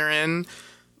situation they're in.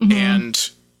 And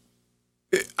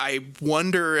I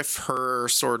wonder if her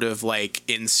sort of like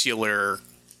insular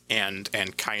and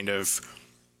kind of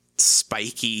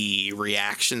spiky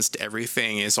reactions to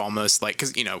everything is almost like,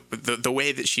 because, you know, the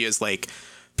way that she has like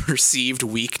perceived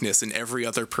weakness in every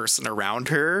other person around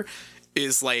her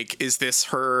is like, is this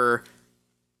her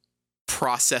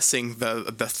processing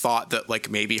the thought that like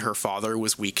maybe her father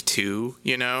was weak too,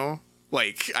 you know?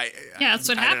 Like yeah, that's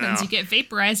what happens. You get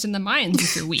vaporized in the mines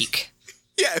if you're weak.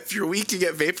 Yeah, if you're weak, you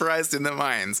get vaporized in the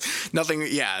mines. Nothing.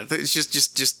 Yeah, it's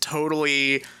just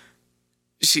totally.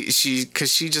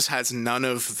 Because she just has none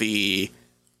of the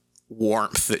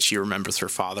warmth that she remembers her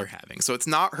father having. So it's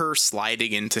not her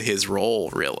sliding into his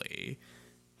role, really.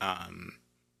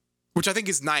 Which I think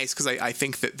is nice, because I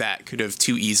think that could have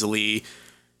too easily...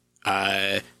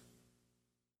 that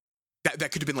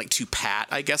could have been like too pat,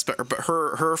 I guess. But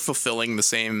her fulfilling the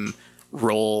same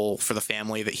role for the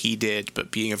family that he did, but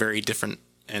being a very different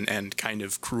and kind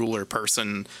of crueler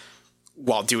person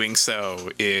while doing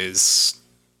so is...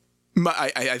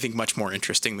 I think much more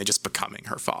interesting than just becoming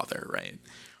her father, right?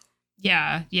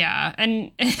 Yeah.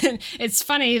 And it's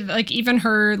funny, like, even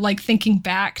her, like, thinking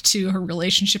back to her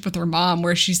relationship with her mom,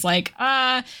 where she's like,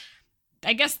 I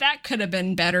guess that could have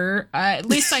been better. At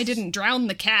least I didn't drown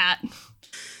the cat.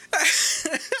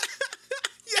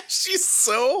 Yeah, she's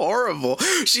so horrible.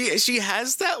 She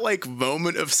has that like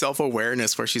moment of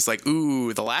self-awareness where she's like,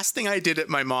 ooh, the last thing I did at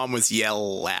my mom was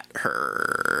yell at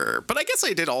her. But I guess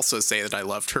I did also say that I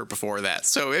loved her before that.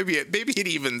 So maybe it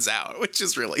evens out, which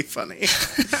is really funny.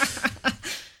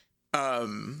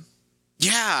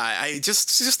 Yeah, I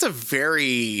just a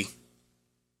very,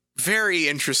 very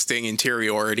interesting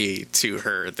interiority to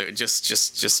her. That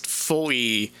just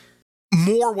fully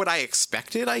more what I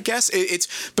expected, I guess.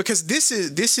 It's because this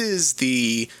is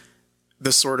the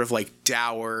sort of like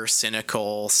dour,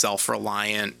 cynical,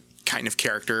 self-reliant kind of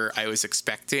character I was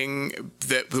expecting,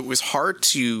 that was hard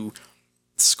to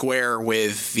square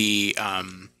with the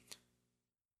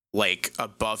like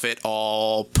above it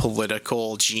all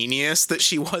political genius that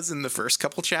she was in the first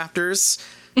couple chapters.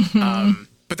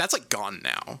 But that's like gone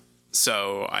now.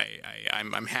 So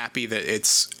I'm happy that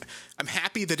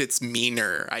it's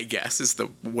meaner, I guess, is the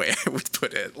way I would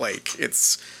put it. Like,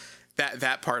 it's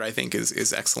that part I think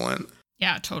is excellent.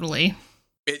 Yeah, totally.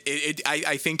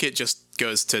 I think it just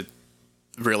goes to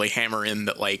really hammer in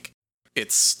that, like,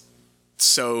 it's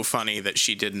so funny that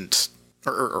she didn't,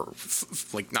 or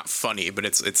like, not funny, but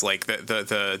it's like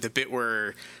the bit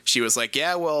where she was like,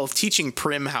 yeah, well, teaching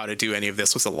Prim how to do any of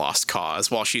this was a lost cause,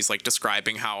 while she's like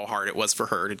describing how hard it was for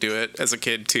her to do it as a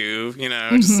kid too, you know,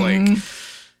 just like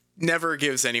never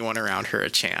gives anyone around her a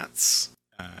chance.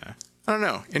 I don't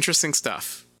know. Interesting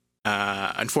stuff.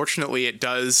 Unfortunately, it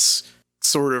does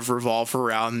sort of revolve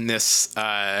around this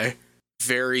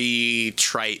very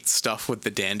trite stuff with the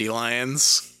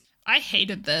dandelions. I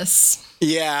hated this.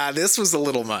 Yeah, this was a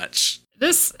little much.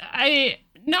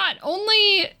 Not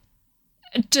only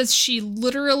does she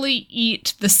literally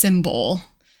eat the symbol,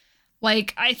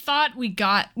 Like, I thought we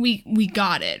got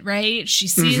it, right? She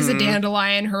sees a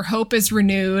dandelion, her hope is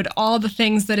renewed, all the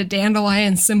things that a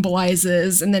dandelion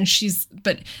symbolizes, and then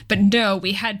but no,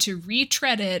 we had to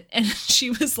retread it, and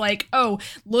she was like, oh,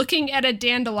 looking at a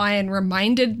dandelion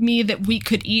reminded me that we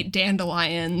could eat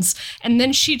dandelions, and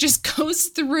then she just goes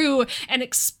through and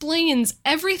explains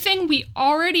everything we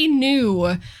already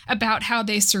knew about how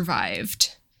they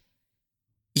survived.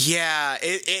 Yeah,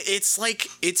 it's like,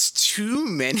 it's too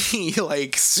many,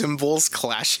 like, symbols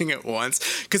clashing at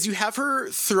once, because you have her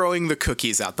throwing the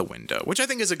cookies out the window, which I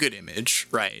think is a good image,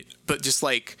 right? But just,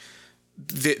 like,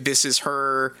 this is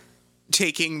her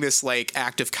taking this, like,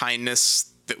 act of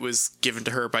kindness that was given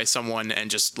to her by someone and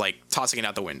just, like, tossing it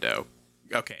out the window.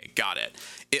 Okay, got it.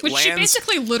 Which she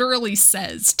basically literally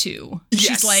says, too. Yes.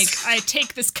 She's like, I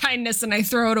take this kindness and I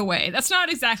throw it away. That's not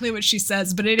exactly what she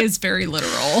says, but it is very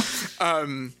literal.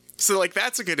 So, like,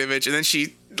 that's a good image. And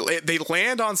then they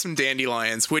land on some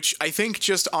dandelions, which I think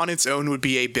just on its own would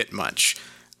be a bit much.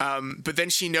 But then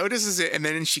she notices it, and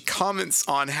then she comments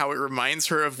on how it reminds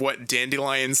her of what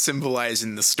dandelions symbolize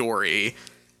in the story.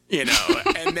 You know,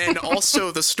 and then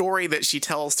also the story that she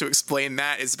tells to explain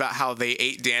that is about how they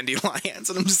ate dandelions.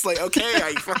 And I'm just like, okay,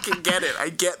 I fucking get it. I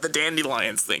get the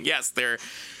dandelions thing. Yes, they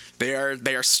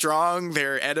are strong,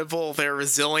 they're edible, they're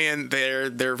resilient,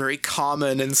 they're very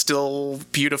common and still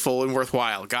beautiful and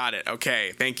worthwhile. Got it.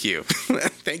 Okay, thank you.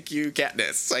 Thank you,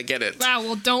 Katniss. I get it. Wow,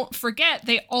 well, don't forget,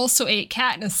 they also ate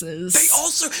Katnisses. They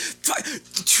also...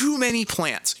 Too many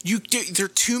plants. There are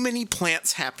too many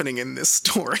plants happening in this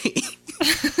story.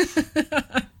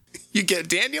 You get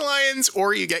dandelions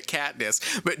or you get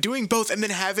Katniss, but doing both and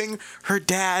then having her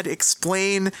dad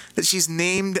explain that she's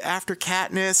named after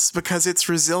Katniss because it's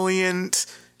resilient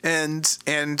and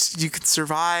you can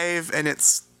survive, and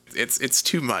it's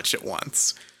too much at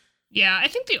once. Yeah, I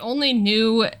think the only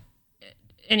new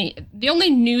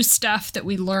stuff that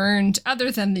we learned,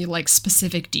 other than the like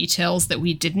specific details that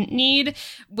we didn't need,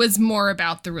 was more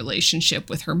about the relationship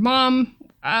with her mom,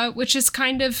 which is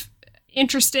kind of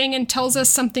interesting and tells us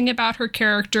something about her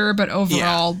character, but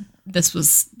overall this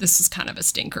was kind of a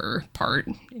stinker part,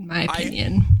 in my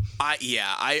opinion. I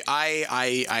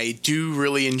do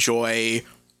really enjoy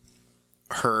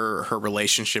her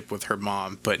relationship with her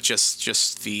mom, but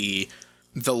just the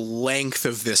length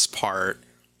of this part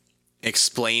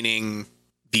explaining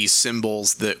these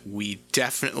symbols that we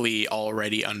definitely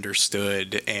already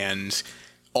understood, and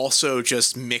also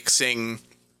just mixing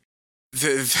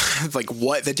like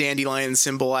what the dandelion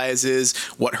symbolizes,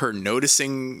 what her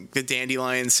noticing the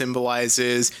dandelion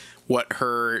symbolizes, what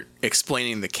her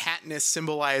explaining the Katniss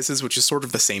symbolizes, which is sort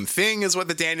of the same thing as what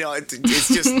the dandelion. It's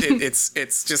just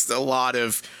it's just a lot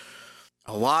of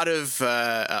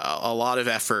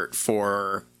effort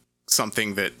for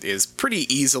something that is pretty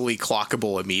easily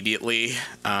clockable immediately,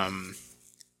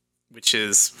 which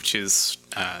is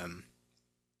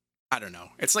I don't know.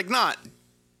 It's like not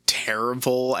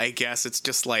terrible, I guess. It's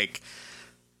just like,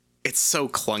 it's so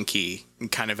clunky and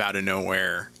kind of out of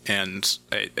nowhere, and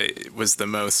it was the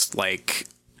most like,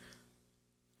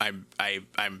 I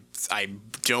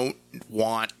don't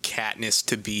want Katniss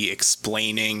to be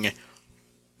explaining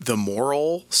the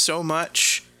moral so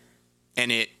much,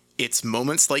 and it's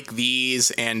moments like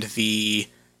these and the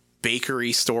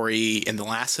bakery story in the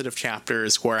last set of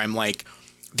chapters where I'm like,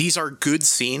 these are good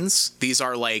scenes. These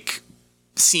are like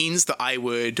scenes that I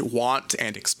would want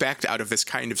and expect out of this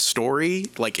kind of story,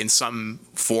 like in some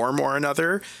form or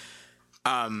another.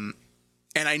 And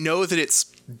I know that it's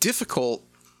difficult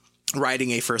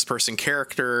writing a first-person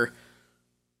character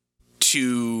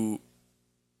to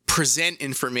present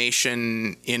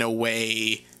information in a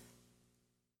way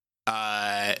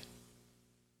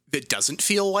that doesn't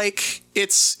feel like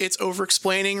it's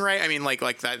over-explaining, right? I mean, like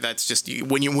that. That's just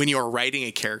when you're writing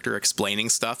a character explaining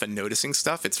stuff and noticing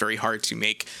stuff, it's very hard to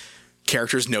make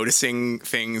characters noticing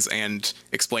things and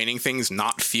explaining things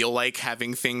not feel like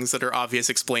having things that are obvious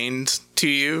explained to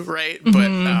you, right?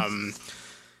 Mm-hmm. But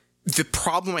the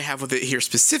problem I have with it here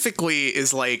specifically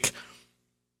is like,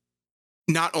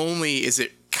 not only is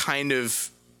it kind of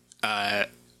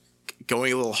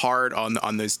going a little hard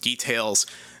on those details,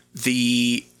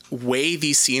 the way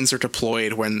these scenes are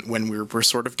deployed when we're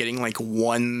sort of getting like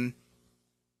one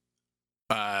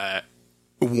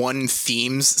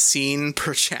themes scene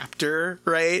per chapter,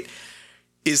 right,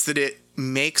 is that it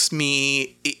makes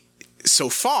me so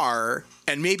far,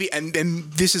 and maybe and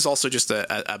this is also just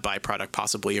a byproduct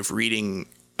possibly of reading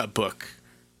a book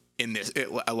in this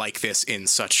like this in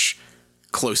such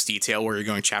close detail where you're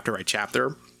going chapter by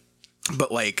chapter,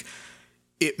 but like,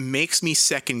 it makes me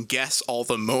second guess all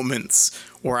the moments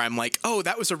where I'm like, oh,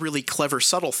 that was a really clever,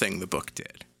 subtle thing the book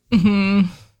did. Mm-hmm.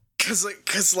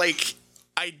 Cause like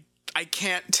I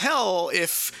can't tell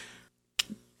if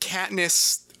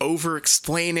Katniss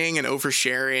over-explaining and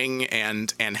oversharing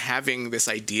and having this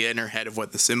idea in her head of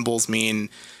what the symbols mean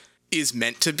is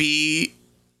meant to be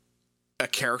a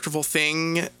characterful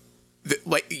thing, that,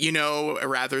 like, you know,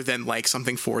 rather than like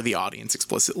something for the audience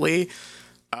explicitly.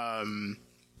 And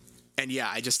yeah,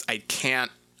 I can't.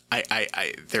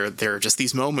 There are just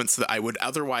these moments that I would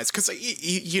otherwise, because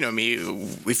you know me,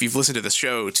 if you've listened to the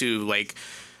show too, like,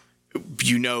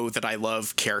 you know that I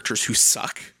love characters who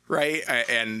suck, right,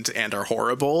 and are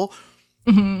horrible.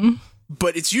 Mm-hmm.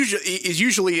 But it's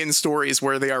usually in stories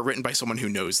where they are written by someone who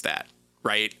knows that,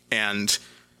 right, and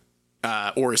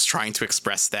or is trying to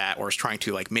express that, or is trying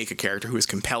to like make a character who is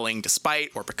compelling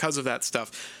despite or because of that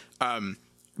stuff.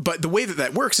 But the way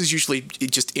that works is usually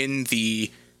just in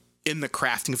the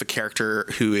crafting of a character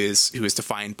who is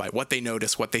defined by what they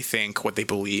notice, what they think, what they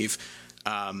believe,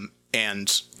 and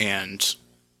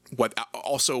what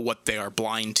they are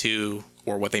blind to,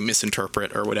 or what they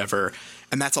misinterpret, or whatever.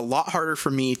 And that's a lot harder for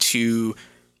me to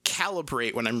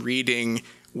calibrate when I'm reading,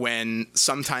 when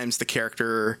sometimes the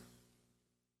character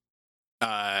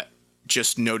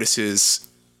just notices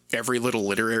every little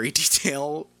literary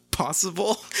detail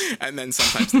possible, and then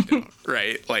sometimes they don't,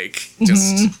 right? Like,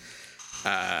 just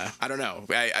I don't know.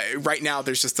 I right now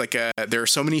there's just like there are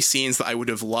so many scenes that I would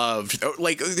have loved,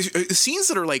 like scenes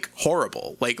that are like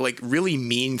horrible, like really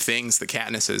mean things that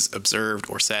Katniss has observed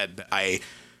or said, that I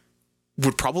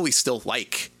would probably still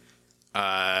like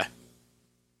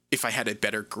if I had a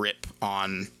better grip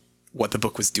on what the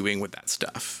book was doing with that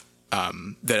stuff.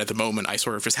 That at the moment I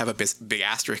sort of just have a big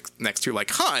asterisk next to, like,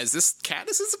 is this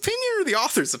Katniss's opinion or the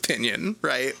author's opinion,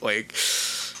 right? Like,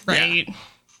 right.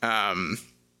 Yeah.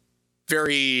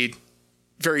 Very,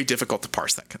 very difficult to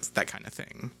parse that kind of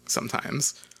thing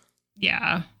sometimes.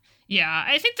 Yeah. Yeah.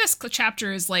 I think this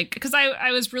chapter is like, because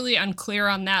I was really unclear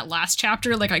on that last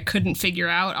chapter. Like, I couldn't figure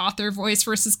out author voice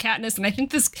versus Katniss. And I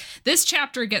think this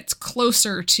chapter gets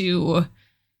closer to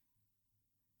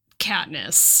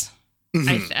Katniss.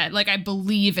 Mm-hmm. I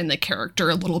believe in the character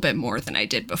a little bit more than I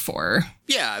did before.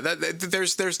 Yeah,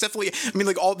 there's definitely, I mean,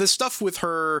 like, all this stuff with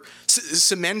her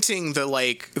cementing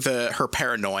her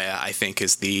paranoia, I think,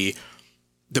 is the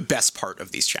best part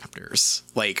of these chapters.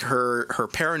 Like, her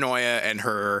paranoia and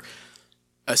her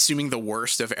assuming the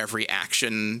worst of every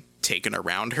action taken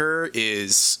around her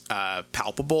is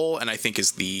palpable, and I think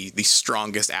is the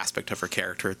strongest aspect of her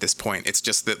character at this point. It's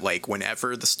just that, like,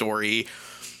 whenever the story,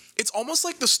 it's almost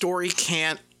like the story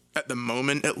can't, at the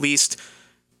moment at least,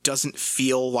 doesn't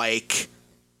feel like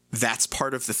that's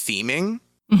part of the theming.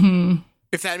 Mm-hmm.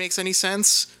 If that makes any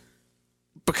sense.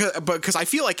 Because I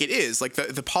feel like it is. Like,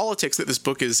 the politics that this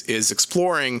book is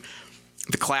exploring,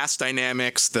 the class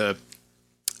dynamics, the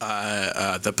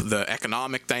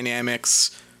economic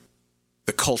dynamics,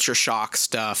 the culture shock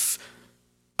stuff,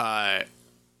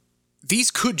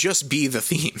 these could just be the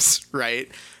themes,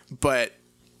 right? But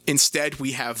instead,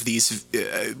 we have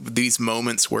these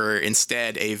moments where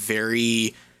instead a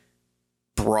very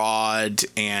broad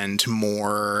and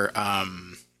more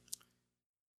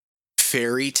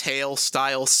fairy tale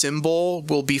style symbol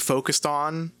will be focused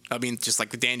on. I mean, just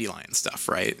like the dandelion stuff,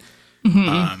 right?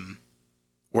 Mm-hmm.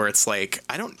 Where it's like,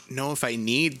 I don't know if I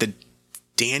need the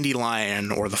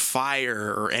dandelion or the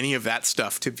fire or any of that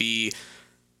stuff to be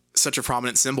such a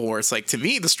prominent symbol. Where it's like, to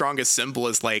me, the strongest symbol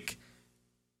is like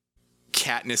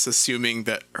Katniss assuming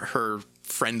that her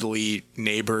friendly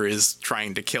neighbor is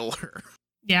trying to kill her.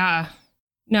 Yeah.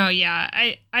 No, yeah,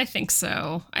 I think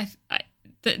so.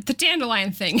 The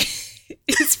dandelion thing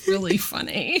is really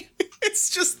funny. It's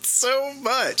just so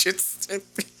much.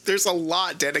 There's a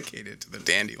lot dedicated to the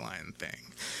dandelion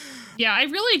thing. Yeah, I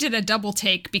really did a double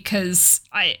take because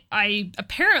I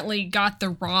apparently got the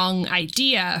wrong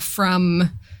idea from,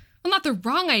 well, not the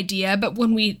wrong idea, but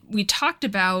when we talked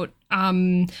about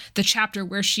the chapter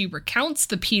where she recounts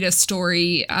the PETA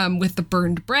story with the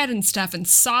burned bread and stuff and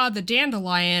saw the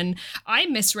dandelion, I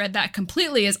misread that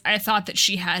completely as I thought that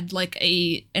she had like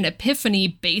an epiphany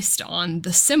based on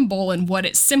the symbol and what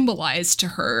it symbolized to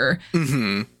her.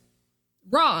 Mm-hmm.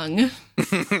 Wrong.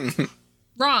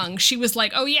 Wrong. She was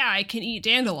like, oh yeah, I can eat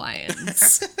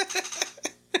dandelions.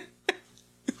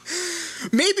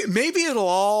 Maybe it'll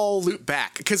all loop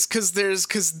back because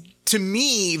to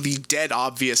me, the dead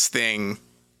obvious thing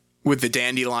with the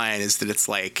dandelion is that it's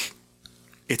like,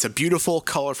 it's a beautiful,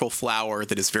 colorful flower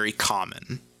that is very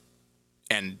common,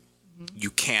 and you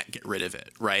can't get rid of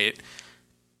it, right?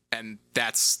 And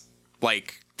that's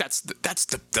like, that's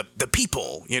the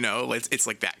people, you know? It's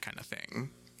like that kind of thing.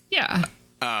 Yeah.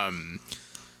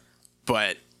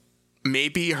 But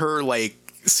maybe her, like,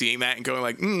 seeing that and going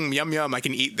like, yum, yum, I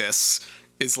can eat this,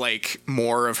 is like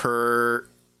more of her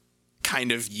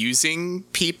kind of using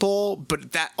people,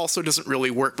 but that also doesn't really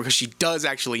work because she does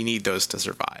actually need those to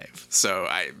survive. So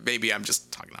maybe I'm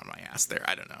just talking on my ass there.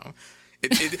 I don't know.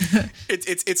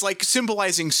 It's like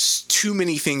symbolizing too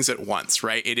many things at once,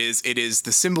 right? It is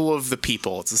the symbol of the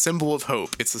people. It's a symbol of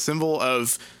hope. It's a symbol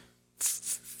of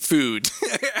food,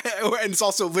 and it's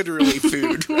also literally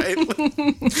food, right?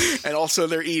 And also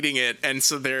they're eating it, and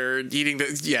so they're eating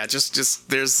just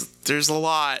there's a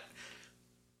lot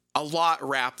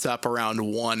wrapped up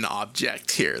around one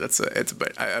object here. It's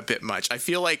a bit much. I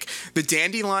feel like the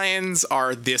dandelions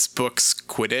are this book's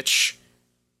Quidditch.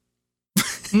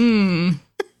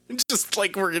 Just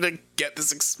like we're gonna get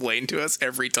this explained to us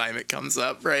every time it comes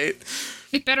up, right?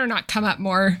 It better not come up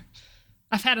more.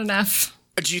 I've had enough.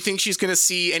 Do you think she's gonna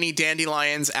see any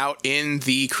dandelions out in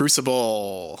the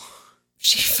Crucible?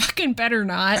 She fucking better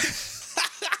not.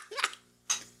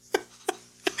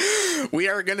 We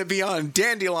are going to be on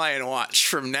Dandelion Watch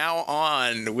from now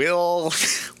on. Will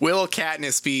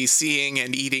Katniss be seeing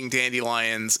and eating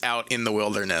dandelions out in the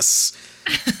wilderness?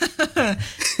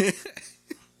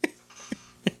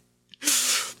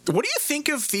 What do you think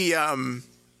of the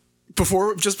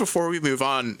before we move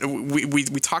on, we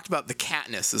talked about the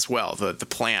Katniss as well, the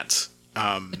plant.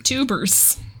 The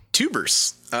tubers.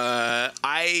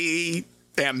 I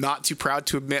am not too proud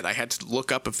to admit I had to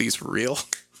look up if these were real.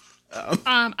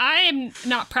 I am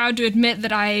not proud to admit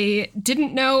that I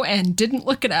didn't know and didn't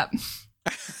look it up.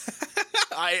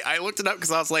 I looked it up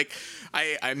because I was like,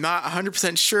 I'm not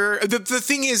 100% sure. The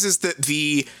thing is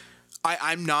that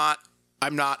I'm not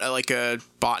like a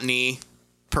botany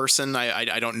person.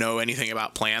 I don't know anything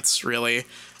about plants really.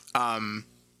 And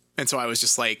so I was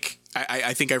just like,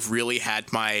 I think I've really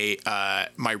had my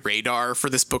my radar for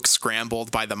this book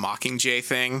scrambled by the Mockingjay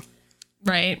thing.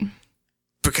 Right.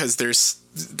 Because there's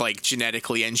like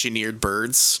genetically engineered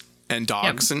birds and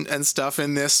dogs and stuff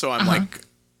in this. So I'm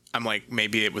like,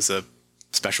 maybe it was a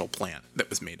special plant that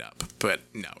was made up, but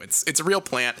no, it's a real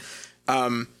plant.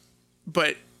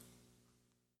 But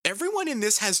everyone in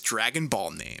this has Dragon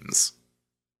Ball names.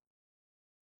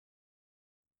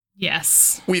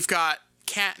 Yes. We've got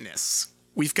Katniss.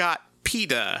 We've got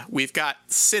Peeta. We've got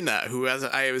Cinna, who as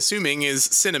I am assuming is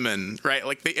cinnamon, right?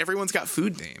 Like everyone's got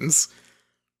food names.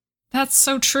 That's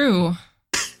so true.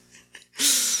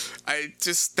 I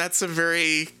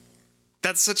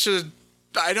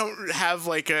don't have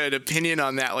like an opinion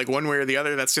on that, like one way or the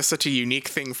other. That's just such a unique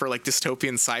thing for like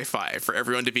dystopian sci-fi, for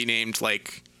everyone to be named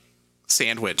like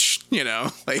Sandwich,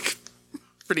 like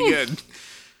pretty good.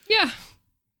 Yeah.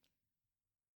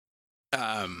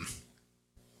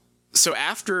 So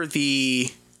after the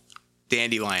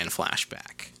dandelion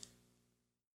flashback,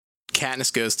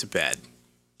 Katniss goes to bed.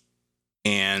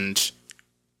 And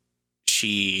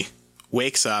she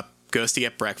wakes up, goes to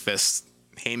get breakfast.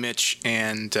 Haymitch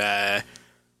and I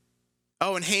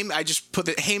just put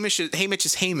that Haymitch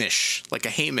is Hamish, like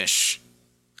a Hamish,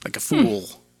 like a fool.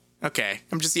 Okay,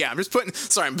 I'm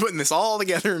putting this all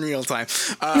together in real time.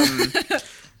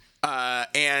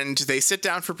 And they sit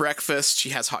down for breakfast. She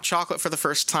has hot chocolate for the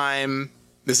first time.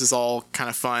 This is all kind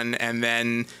of fun, and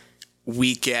then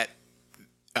we get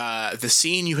the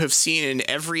scene you have seen in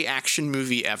every action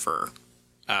movie ever,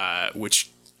 which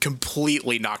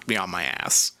completely knocked me on my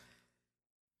ass.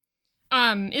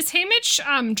 Is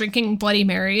Haymitch drinking Bloody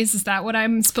Marys? Is that what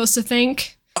I'm supposed to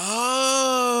think?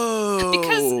 Oh,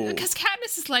 because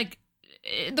Katniss is like,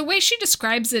 the way she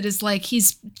describes it is like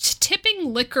he's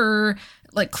tipping liquor,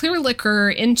 like clear liquor,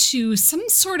 into some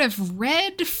sort of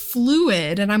red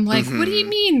fluid, and I'm like, what do you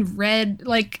mean red?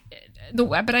 Like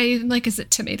but I'm like, is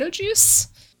it tomato juice?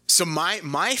 So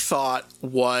my thought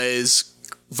was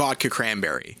vodka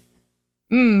cranberry.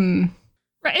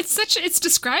 Right. It's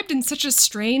described in such a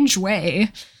strange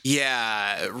way.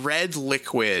 Yeah, red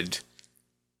liquid.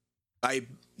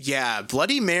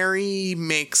 Bloody Mary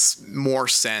makes more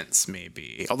sense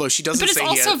maybe. Although she doesn't say.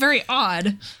 But it's also very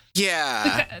odd.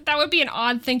 Yeah. Like, that would be an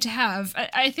odd thing to have.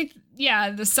 I think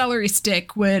the celery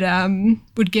stick would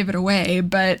give it away,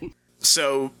 but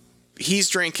so he's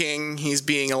drinking, he's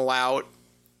being a lout,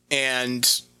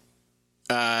 and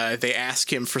they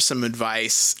ask him for some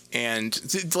advice,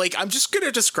 and like, I'm just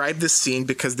gonna describe this scene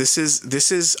because this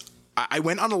is I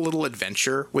went on a little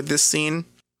adventure with this scene,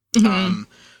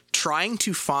 trying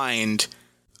to find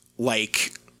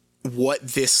like what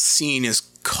this scene is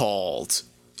called,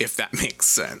 if that makes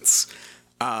sense.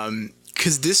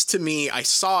 Because this, to me, I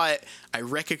saw it, I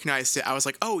recognized it, I was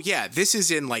like, oh yeah, this is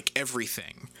in like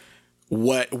everything.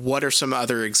 What are some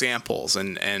other examples?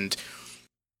 And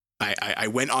I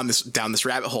went on down this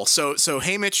rabbit hole. So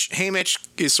Haymitch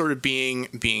is sort of being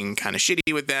kind of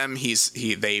shitty with them.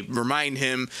 They remind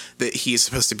him that he's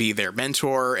supposed to be their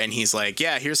mentor, and he's like,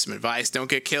 yeah, here's some advice, don't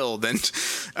get killed. And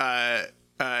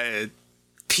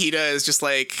PETA is just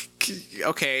like,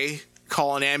 okay,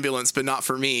 call an ambulance, but not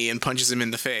for me, and punches him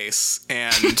in the face.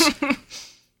 And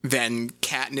then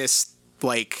Katniss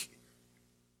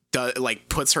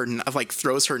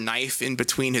throws her knife in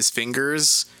between his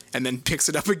fingers and then picks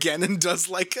it up again and does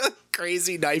like a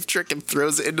crazy knife trick and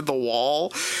throws it into the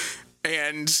wall.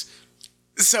 And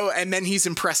then he's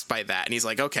impressed by that, and he's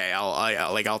like, okay,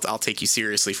 I'll take you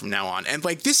seriously from now on. And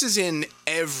like, this is in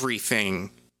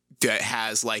everything that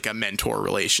has like a mentor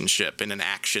relationship and an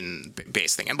action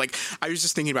based thing. And like, I was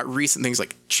just thinking about recent things,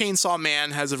 like Chainsaw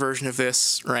Man has a version of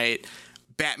this, right?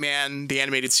 Batman, the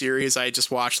animated series I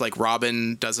just watched, like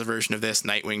Robin does a version of this,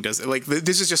 Nightwing does it. Like,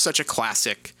 this is just such a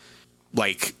classic,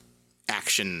 like,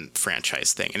 action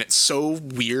franchise thing. And it's so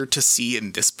weird to see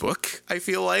in this book, I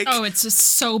feel like. Oh, it's just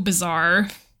so bizarre.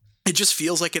 It just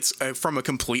feels like it's from a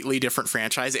completely different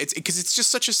franchise. It's because it's just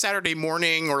such a Saturday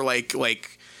morning, or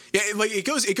yeah, like it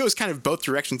goes kind of both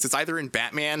directions. It's either in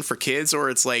Batman for kids, or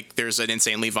it's like there's an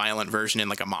insanely violent version in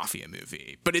like a mafia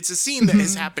movie. But it's a scene that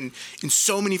has happened in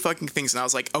so many fucking things, and I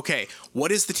was like, okay,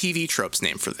 what is the TV tropes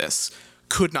name for this?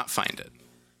 Could not find it.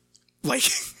 Like,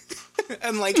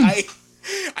 and like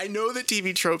I know that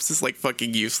TV tropes is like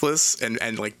fucking useless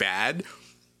and like bad,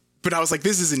 but I was like,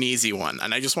 this is an easy one,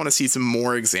 and I just want to see some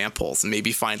more examples and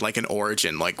maybe find like an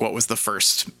origin, like what was the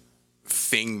first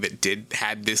thing that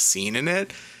had this scene in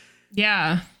it.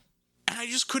 Yeah. And I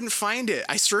just couldn't find it.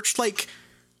 I searched like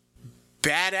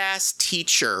badass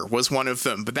teacher was one of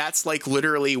them, but that's like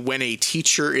literally when a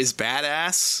teacher is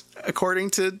badass, according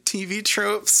to TV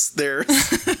tropes. There's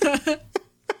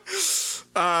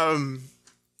I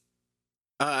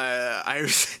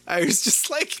was just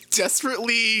like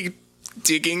desperately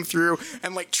digging through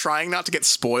and like trying not to get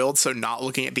spoiled, so not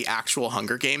looking at the actual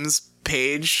Hunger Games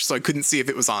page, so I couldn't see if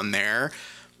it was on there.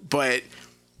 But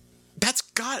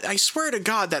I swear to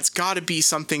God, that's got to be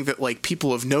something that like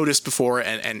people have noticed before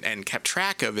and kept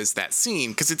track of, is that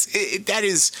scene, because that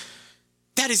is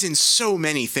in so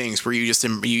many things where you just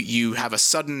you have a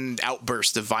sudden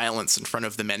outburst of violence in front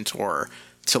of the mentor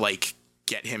to like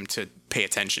get him to pay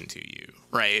attention to you,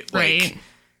 right? Like,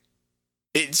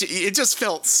 it just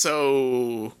felt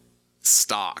so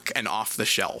stock and off the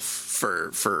shelf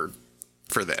for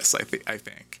this. I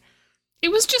think it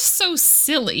was just so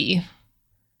silly.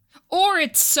 Or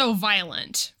it's so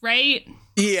violent, right?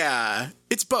 Yeah,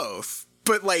 it's both.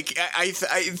 But like,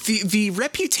 the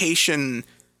reputation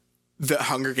that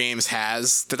Hunger Games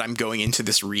has that I'm going into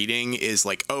this reading is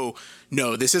like, oh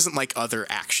no, this isn't like other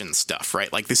action stuff,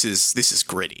 right? Like this is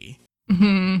gritty,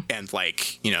 and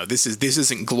like, you know, this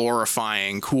isn't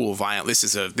glorifying cool violence.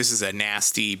 This is a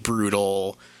nasty,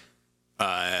 brutal.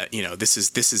 You know, this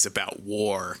is about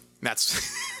war. That's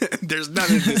there's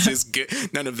none of this is good.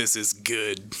 None of this is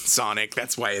good, Sonic.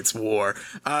 That's why it's war.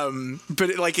 But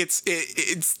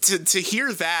it's to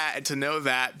hear that and to know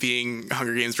that being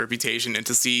Hunger Games' reputation, and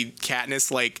to see Katniss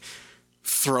like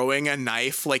throwing a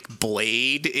knife like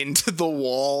blade into the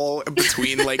wall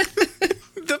between like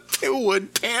the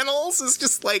wood panels is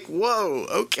just like, whoa,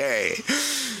 okay,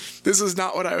 this is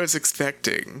not what I was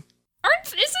expecting.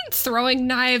 Isn't throwing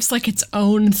knives like its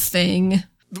own thing?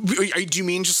 Do you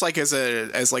mean just like as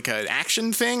like an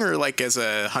action thing, or like as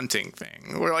a hunting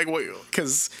thing, or like what?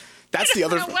 Because that's the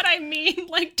other. I don't know what I mean.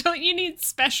 Like, don't you need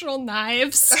special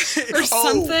knives or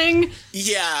something?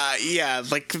 Yeah,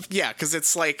 like yeah, because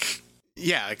it's like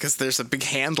because there's a big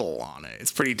handle on it.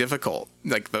 It's pretty difficult.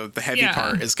 Like the heavy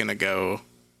part is gonna go.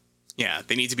 Yeah,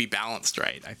 they need to be balanced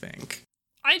right, I think.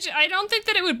 I don't think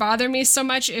that it would bother me so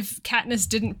much if Katniss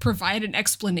didn't provide an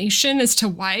explanation as to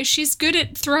why she's good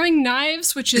at throwing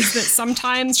knives, which is that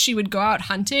sometimes she would go out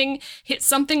hunting, hit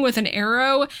something with an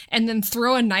arrow, and then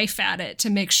throw a knife at it to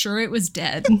make sure it was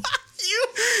dead.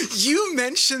 You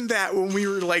mentioned that when we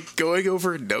were like going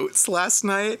over notes last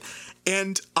night,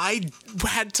 and I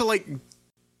had to like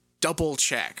double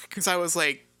check because I was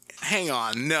like, hang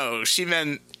on, no,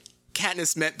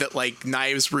 Katniss meant that like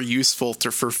knives were useful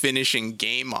for finishing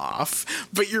game off.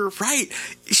 But you're right.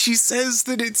 She says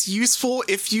that it's useful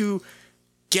if you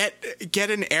get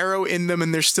an arrow in them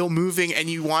and they're still moving and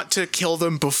you want to kill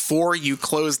them before you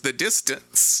close the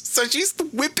distance. So she's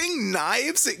whipping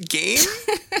knives at game?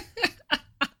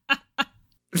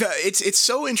 It's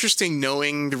so interesting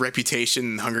knowing the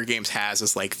reputation Hunger Games has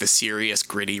as like the serious,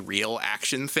 gritty, real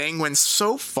action thing, when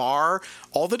so far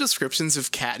all the descriptions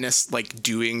of Katniss like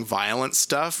doing violent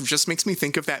stuff just makes me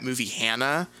think of that movie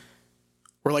Hannah,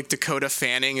 where like Dakota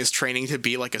Fanning is training to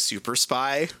be like a super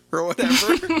spy or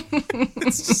whatever.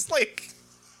 It's just like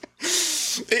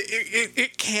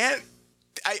it can't.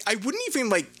 I wouldn't even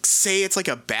like say it's like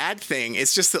a bad thing.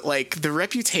 It's just that like the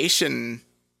reputation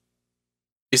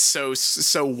is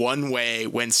so one way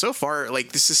when so far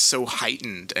like this is so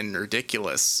heightened and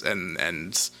ridiculous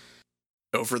and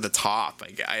over the top.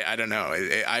 I don't know.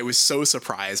 I was so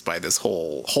surprised by this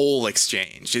whole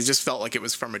exchange. It just felt like it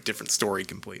was from a different story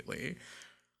completely.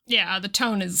 Yeah, the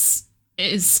tone is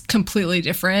completely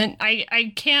different.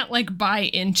 I can't like buy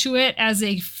into it as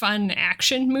a fun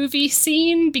action movie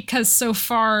scene because so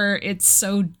far it's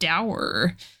so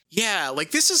dour. Yeah,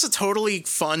 like this is a totally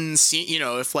fun scene, you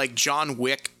know, if like John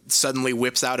Wick suddenly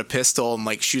whips out a pistol and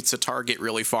like shoots a target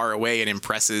really far away and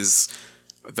impresses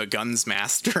the guns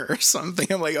master or something.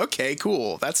 I'm like, okay,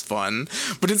 cool, that's fun.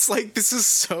 But it's like, this is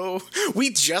so,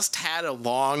 we just had a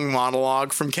long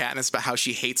monologue from Katniss about how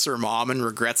she hates her mom and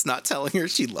regrets not telling her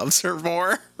she loves her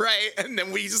more, right? And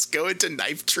then we just go into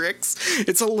knife tricks.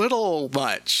 It's a little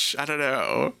much. I don't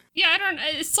know. Yeah,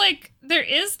 it's like there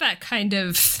is that kind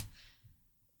of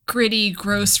gritty,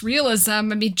 gross realism. I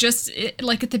mean,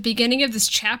 like at the beginning of this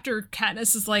chapter,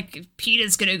 Katniss is like,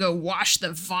 Peeta's gonna go wash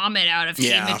the vomit out of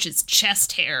Haymitch's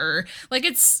chest hair. Like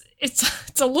it's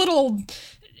a little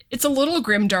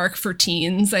grimdark for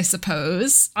teens, I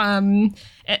suppose.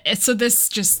 So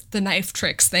the knife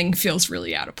tricks thing feels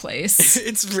really out of place.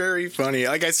 It's very funny.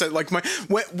 Like I said, like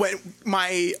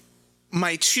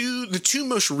the two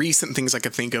most recent things I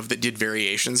could think of that did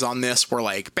variations on this were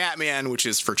like Batman, which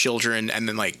is for children, and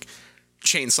then like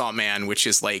Chainsaw Man, which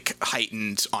is like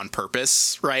heightened on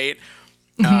purpose, right?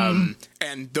 Mm-hmm.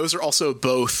 And those are also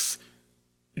both,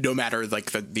 no matter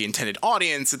like the intended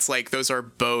audience, it's like those are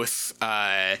both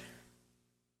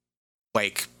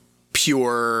like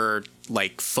pure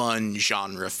like fun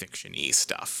genre fiction-y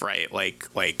stuff, right?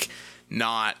 Like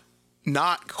not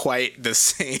quite the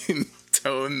same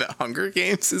tone that Hunger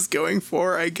Games is going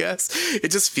for, I guess.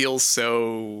 It just feels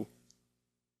so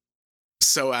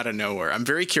out of nowhere. I'm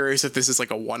very curious if this is like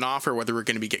a one-off or whether we're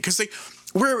going to be because like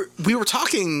we were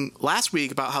talking last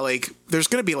week about how like there's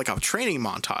going to be like a training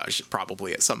montage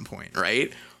probably at some point,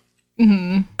 right?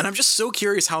 Mm-hmm. And I'm just so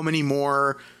curious how many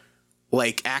more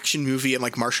like action movie and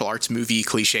like martial arts movie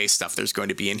cliche stuff there's going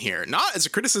to be in here. Not as a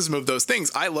criticism of those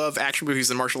things. I love action movies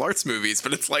and martial arts movies,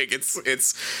 but it's like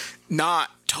it's not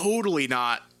totally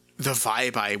not the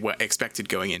vibe I expected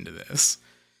going into this.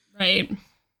 Right.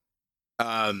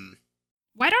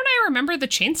 Why don't I remember the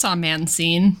Chainsaw Man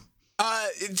scene?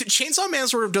 The Chainsaw Man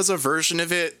sort of does a version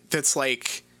of it that's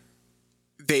like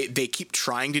they keep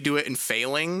trying to do it and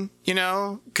failing, you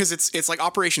know, because it's like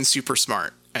Operation Super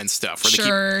Smart and stuff.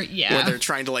 Where where they're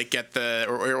trying to like get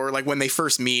or like when they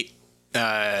first meet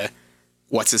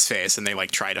what's his face and they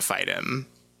like try to fight him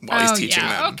while he's teaching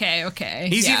them. Okay.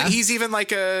 He's even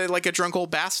like a drunk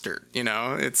old bastard, you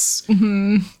know. It's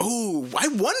oh, I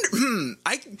wonder.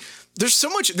 There's so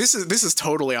much. This is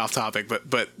totally off topic,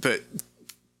 but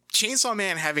Chainsaw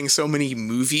Man having so many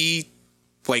movie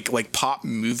like pop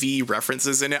movie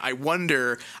references in it. I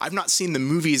wonder. I've not seen the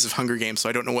movies of Hunger Games, so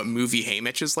I don't know what movie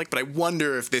Haymitch is like. But I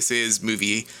wonder if this is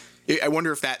movie. I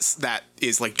wonder if that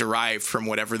is like derived from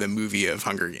whatever the movie of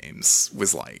Hunger Games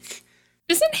was like.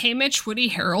 Isn't Haymitch Woody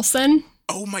Harrelson?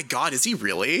 Oh my God, is he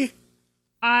really?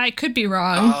 I could be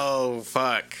wrong. Oh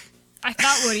fuck. I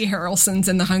thought Woody Harrelson's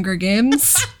in the Hunger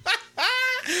Games.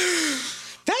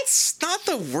 That's not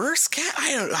the worst cat.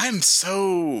 I'm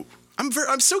so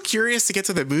curious to get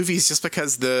to the movies just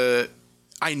because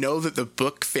I know that the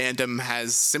book fandom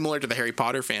has, similar to the Harry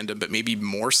Potter fandom, but maybe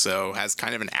more so, has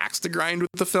kind of an axe to grind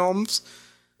with the films.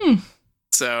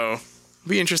 So it'll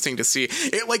be interesting to see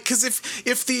it, like, because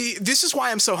this is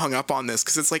why I'm so hung up on this,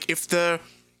 because it's like if the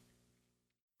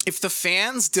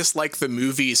fans dislike the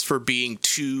movies for being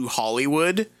too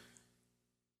Hollywood,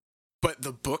 but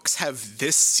the books have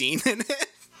this scene in it,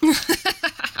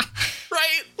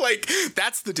 right? Like,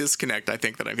 that's the disconnect I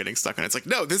think that I'm getting stuck on. It's like,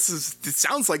 no, it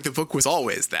sounds like the book was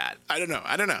always that. I don't know.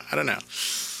 I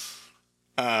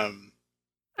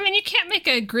mean, you can't make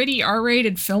a gritty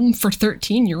R-rated film for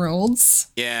 13-year-olds.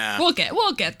 Yeah. We'll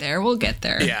get there.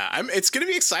 Yeah, it's going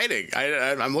to be exciting.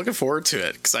 I'm looking forward to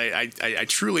it because I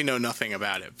truly know nothing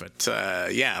about it. But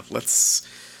yeah, let's.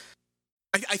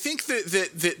 I think that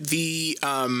the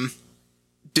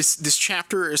this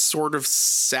chapter is sort of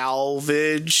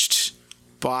salvaged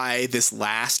by this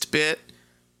last bit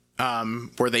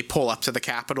where they pull up to the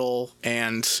Capitol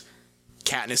and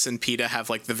Katniss and Peeta have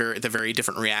like the very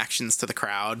different reactions to the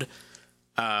crowd.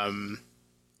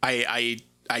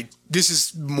 This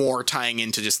is more tying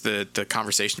into just the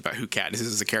conversation about who Katniss is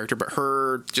as a character, but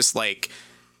her just like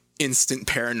instant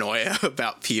paranoia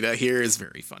about PETA here is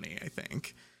very funny, I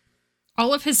think.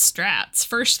 All of his strats.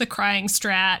 First the crying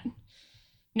strat.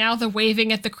 Now the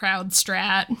waving at the crowd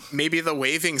strat. Maybe the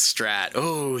waving strat.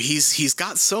 Oh, he's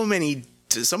got so many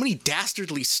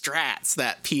dastardly strats,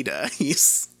 that PETA.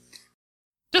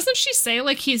 Doesn't she say,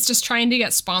 like, he's just trying to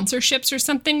get sponsorships or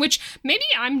something? Which, maybe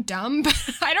I'm dumb, but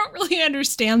I don't really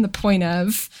understand the point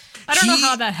of. I don't know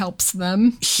how that helps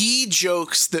them. He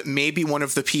jokes that maybe one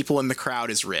of the people in the crowd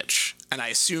is rich. And I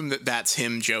assume that that's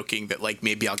him joking that, like,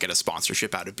 maybe I'll get a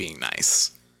sponsorship out of being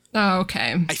nice. Oh,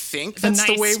 okay. I think that's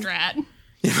the the way. Strat.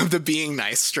 The being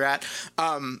nice strat.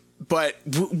 But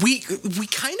we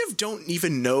kind of don't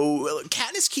even know.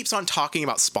 Katniss keeps on talking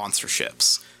about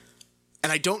sponsorships.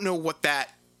 And I don't know what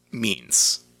that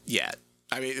means yet.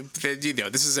 I mean,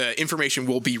 this is a information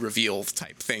will be revealed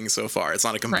type thing so far. It's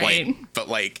not a complaint, right. But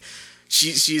like,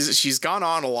 she's gone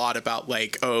on a lot about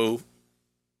like, oh,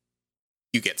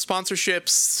 you get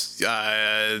sponsorships.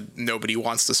 Nobody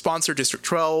wants to sponsor District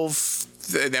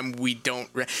 12. Then we don't.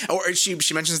 Or she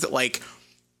mentions that like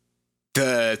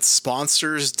the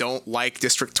sponsors don't like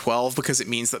District 12 because it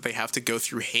means that they have to go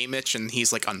through Haymitch and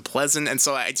he's like unpleasant. And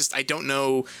so I don't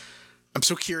know. I'm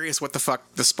so curious what the fuck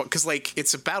because like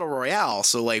it's a battle royale,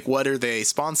 so like what are they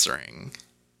sponsoring?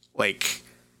 Like,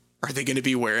 are they going to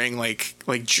be wearing like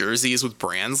jerseys with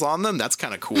brands on them? That's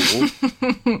kind of cool.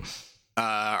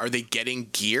 Are they getting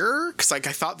gear? Because like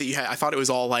I thought it was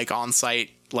all like on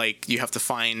site, like you have to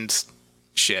find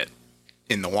shit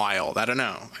in the wild. I don't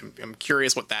know. I'm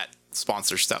curious what that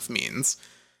sponsor stuff means.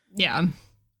 Yeah.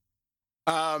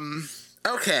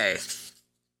 Okay.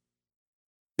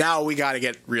 Now we got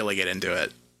to really get into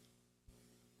it.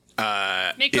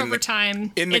 Makeover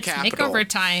time. In the capital. Makeover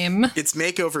time. It's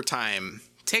makeover time.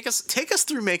 Take us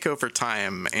through makeover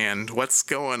time and what's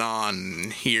going on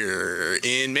here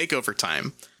in makeover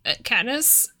time.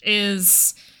 Katniss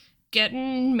is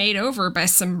getting made over by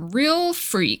some real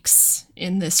freaks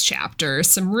in this chapter.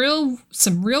 Some real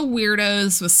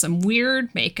weirdos with some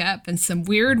weird makeup and some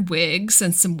weird wigs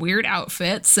and some weird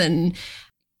outfits and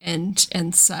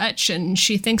such, and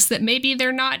she thinks that maybe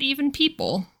they're not even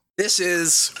people. This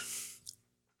is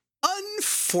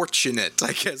unfortunate,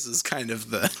 I guess, is kind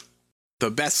of the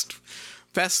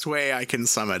best way I can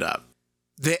sum it up.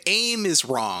 The aim is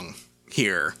wrong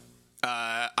here.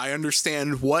 I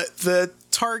understand what the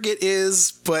target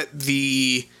is, but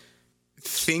the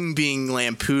thing being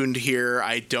lampooned here,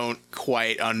 I don't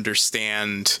quite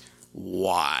understand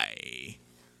why.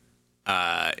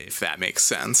 If that makes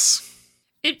sense.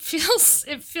 It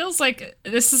feels like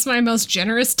this is my most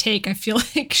generous take. I feel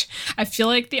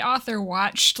like the author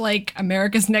watched like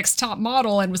America's Next Top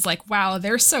Model and was like, "Wow,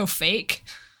 they're so fake."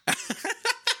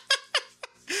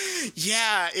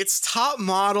 Yeah, it's Top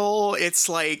Model. It's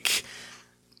like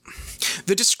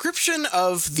the description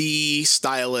of the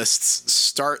stylists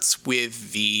starts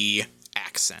with the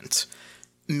accent.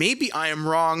 Maybe I am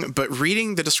wrong, but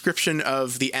reading the description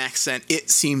of the accent, it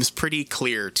seems pretty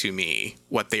clear to me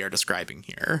what they are describing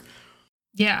here.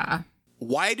 Yeah.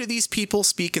 Why do these people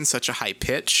speak in such a high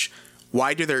pitch?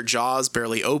 Why do their jaws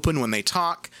barely open when they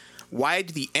talk? Why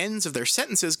do the ends of their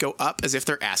sentences go up as if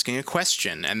they're asking a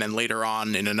question? And then later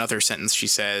on in another sentence,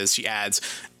 she adds,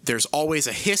 there's always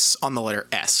a hiss on the letter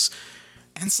S.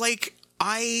 And it's like,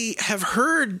 I have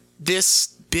heard this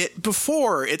bit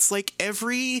before. It's like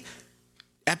every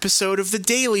episode of The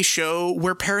Daily Show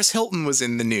where Paris Hilton was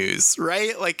in the news,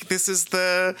 right? Like, this is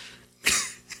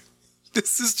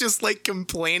just like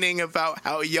complaining about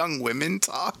how young women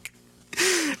talk.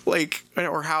 Like,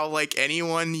 or how like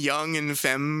anyone young and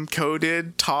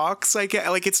femme-coded talks. Like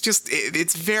it's just,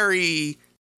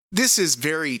 this is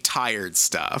very tired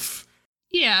stuff.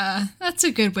 Yeah, that's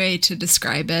a good way to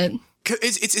describe it.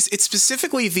 It's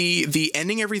specifically the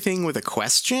ending everything with a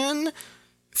question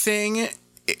thing.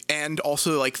 And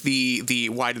also, like, the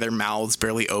why do their mouths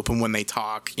barely open when they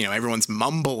talk? You know, everyone's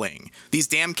mumbling. These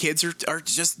damn kids are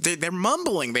just, they're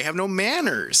mumbling. They have no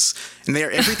manners. And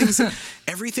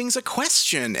everything's a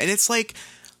question. And it's like,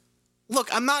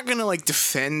 look, I'm not going to, like,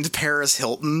 defend Paris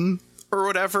Hilton or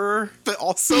whatever. But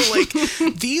also, like,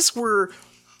 these were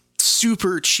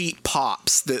super cheap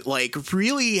pops that, like,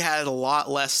 really had a lot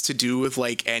less to do with,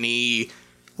 like, any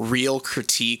real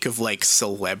critique of, like,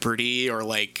 celebrity or,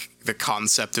 like, the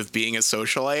concept of being a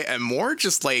socialite, and more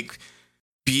just like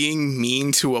being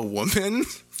mean to a woman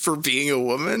for being a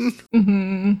woman.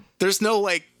 Mm-hmm. There's no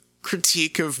like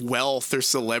critique of wealth or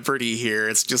celebrity here.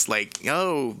 It's just like,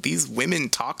 oh, these women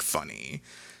talk funny.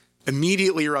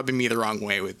 Immediately rubbing me the wrong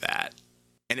way with that.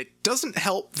 And it doesn't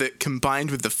help that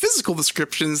combined with the physical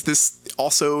descriptions, this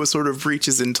also sort of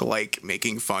reaches into like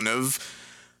making fun of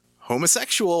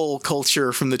homosexual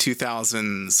culture from the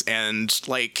 2000s, and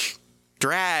like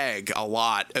drag a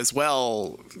lot as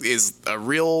well is a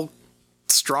real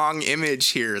strong image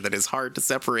here that is hard to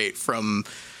separate from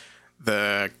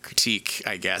the critique,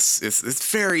 I guess.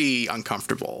 It's very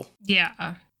uncomfortable.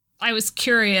 Yeah. I was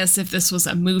curious if this was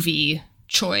a movie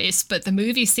choice, but the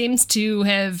movie seems to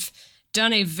have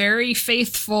done a very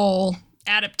faithful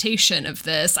adaptation of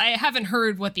this. I haven't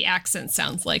heard what the accent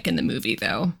sounds like in the movie,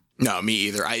 though. No, me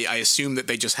either. I assume that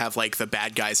they just have, like, the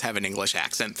bad guys have an English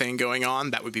accent thing going on.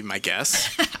 That would be my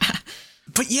guess.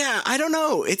 But yeah, I don't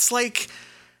know. It's like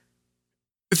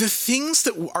the things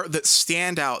that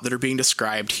stand out that are being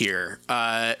described here,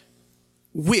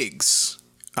 wigs,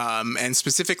 and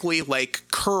specifically like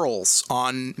curls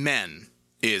on men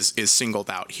is singled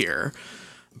out here.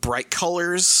 Bright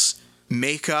colors,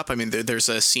 makeup. I mean, there's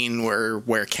a scene where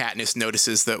Katniss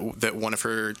notices that one of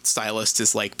her stylists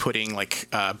is like putting like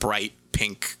bright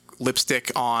pink lipstick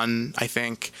on, I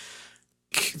think.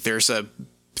 There's a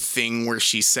thing where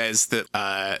she says that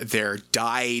they're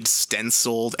dyed,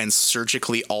 stenciled, and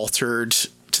surgically altered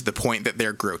to the point that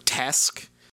they're grotesque.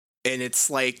 And it's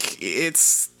like,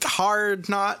 it's hard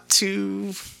not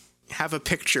to have a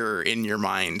picture in your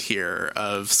mind here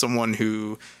of someone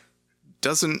who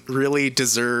doesn't really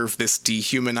deserve this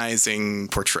dehumanizing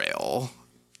portrayal.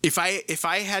 If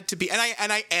I had to be, and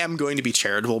I am going to be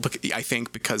charitable, I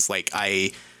think, because like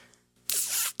I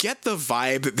get the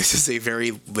vibe that this is a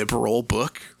very liberal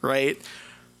book, right?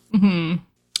 Mm-hmm.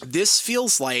 This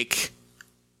feels like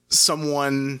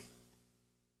someone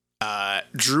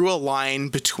drew a line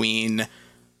between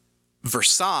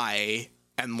Versailles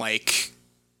and like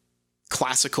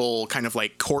classical kind of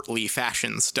like courtly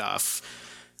fashion stuff,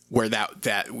 where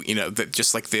that you know, that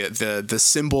just like the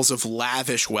symbols of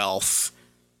lavish wealth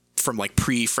from like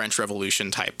pre-French Revolution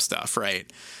type stuff,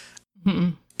 right?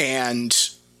 Mm-hmm. And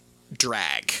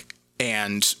drag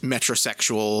and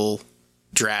metrosexual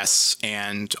dress,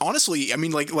 and honestly, I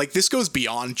mean, like this goes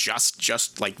beyond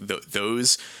just like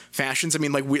those fashions. I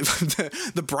mean, like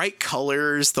the bright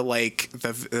colors, the like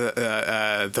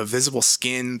the visible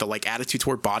skin, the like attitude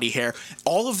toward body hair.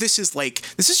 All of this is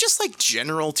just like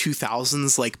general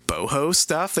 2000s like boho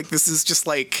stuff. Like this is just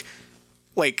like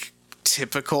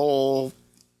typical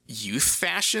youth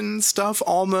fashion stuff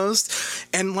almost.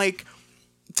 And like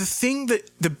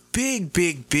the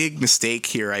big mistake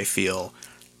here, I feel,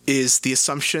 is the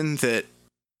assumption that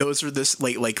those are this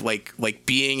like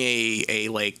being a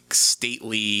like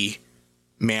stately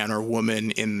man or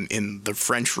woman in the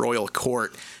French royal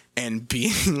court and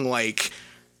being like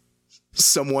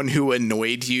someone who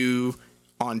annoyed you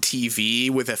on TV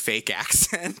with a fake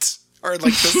accent are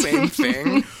like the same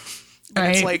thing.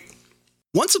 Right. It's like,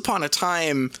 once upon a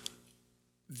time,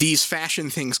 these fashion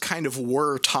things kind of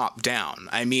were top down.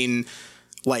 I mean,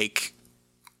 like,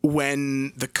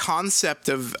 when the concept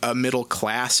of a middle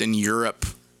class in Europe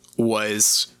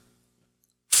was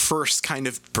first kind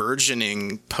of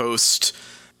burgeoning post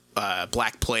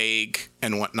Black Plague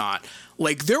and whatnot,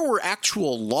 like, there were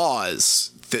actual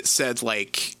laws that said,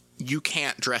 like, you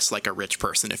can't dress like a rich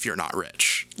person if you're not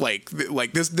rich. Like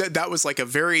this, that was like a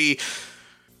very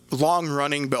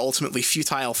long-running but ultimately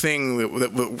futile thing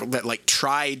that like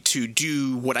tried to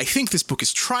do what I think this book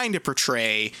is trying to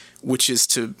portray, which is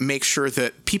to make sure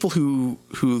that people who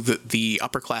the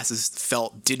upper classes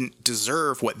felt didn't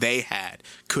deserve what they had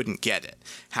couldn't get it.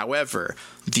 However,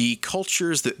 the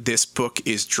cultures that this book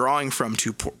is drawing from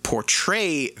to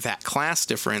portray that class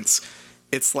difference,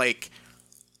 it's like,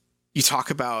 you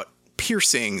talk about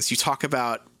piercings, you talk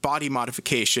about body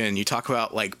modification, you talk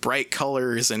about like bright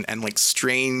colors and like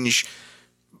strange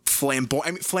flamboyant.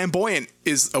 I mean, flamboyant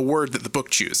is a word that the book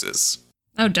chooses.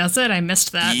 Oh, does it? I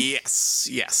missed that.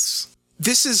 Yes.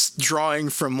 This is drawing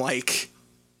from like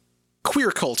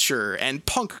queer culture and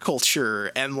punk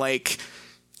culture, and like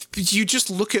you just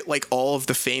look at like all of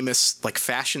the famous like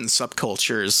fashion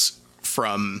subcultures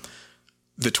from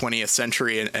the 20th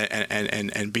century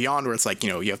and beyond, where it's like, you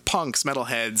know, you have punks,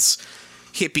 metalheads,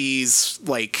 hippies,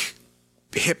 like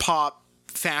hip hop,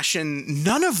 fashion.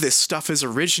 None of this stuff is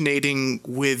originating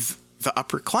with the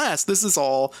upper class. This is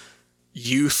all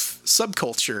youth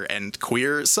subculture and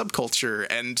queer subculture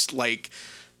and like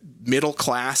middle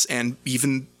class and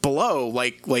even below.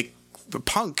 Like the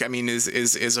punk, I mean,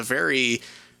 is a very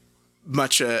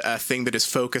much a thing that is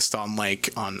focused on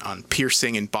like on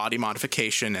piercing and body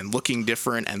modification and looking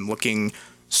different and looking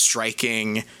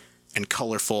striking and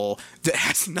colorful, that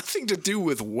has nothing to do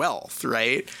with wealth,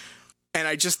 right? And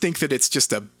I just think that it's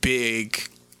just a big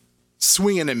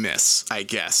swing and a miss, I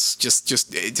guess.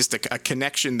 Just a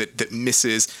connection that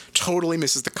totally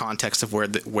misses the context of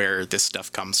where this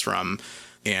stuff comes from.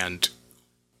 and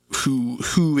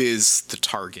who is the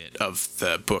target of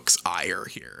the book's ire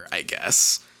here, I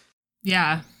guess.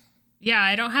 Yeah. Yeah,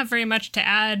 I don't have very much to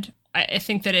add. I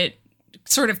think that it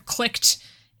sort of clicked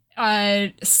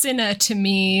Cinna to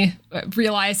me,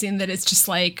 realizing that it's just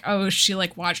like, oh, she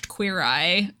like watched Queer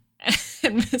Eye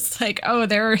and it's like, oh,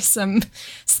 there are some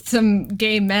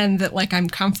gay men that like I'm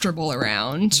comfortable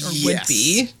around, or would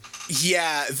be.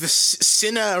 Yeah, the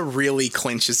Cinna really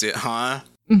clinches it, huh?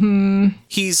 Mm-hmm.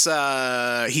 He's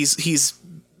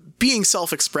being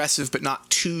self-expressive, but not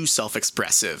too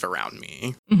self-expressive around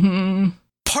me. Mm-hmm.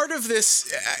 Part of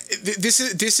this,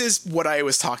 this is what I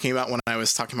was talking about when I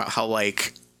was talking about how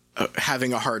like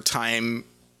having a hard time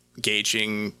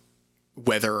gauging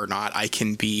whether or not I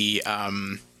can be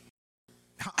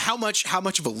how much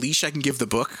of a leash I can give the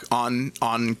book on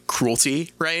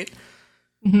cruelty, right?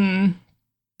 Mm-hmm.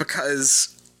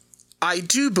 Because I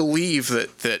do believe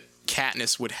that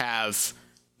Katniss would have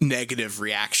negative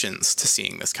reactions to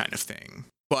seeing this kind of thing,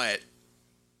 but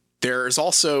there's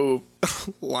also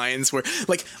lines where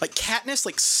like Katniss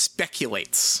like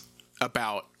speculates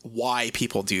about why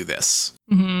people do this.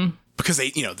 Mm-hmm. Because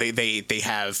they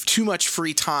have too much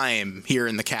free time here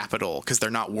in the capital because they're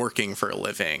not working for a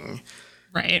living.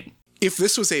 Right. If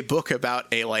this was a book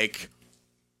about a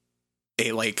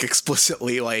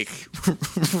explicitly like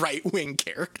right-wing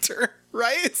character,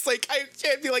 right? It's like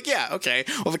I'd be like, yeah, okay.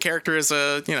 Well, the character is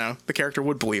the character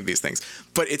would believe these things.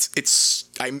 But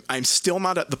I'm still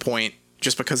not at the point,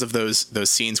 just because of those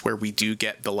scenes where we do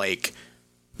get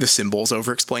the symbols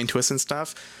over explained to us and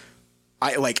stuff.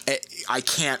 I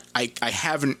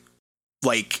haven't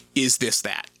is this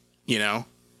that,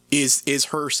 is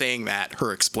her saying that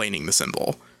her explaining the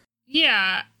symbol?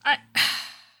 Yeah,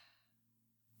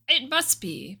 it must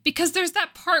be, because there's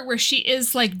that part where she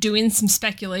is like doing some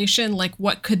speculation, like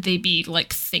what could they be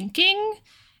like thinking?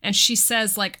 And she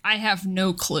says like, I have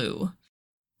no clue,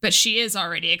 but she is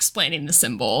already explaining the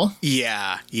symbol.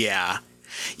 Yeah.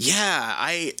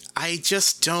 I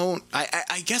just don't,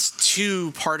 I guess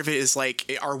too, part of it is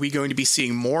like, are we going to be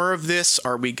seeing more of this?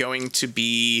 Are we going to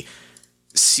be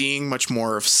seeing much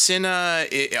more of Cinna?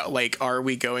 Are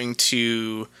we going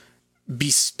to be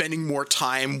spending more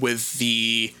time with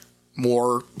the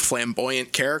more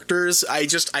flamboyant characters?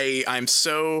 I'm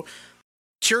so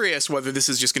curious whether this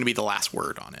is just going to be the last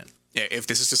word on it. If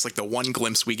this is just like the one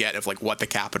glimpse we get of like what the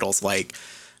capital's like.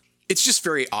 It's just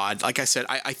very odd. Like I said,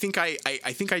 I think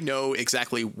I know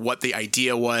exactly what the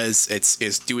idea was.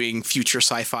 Is doing future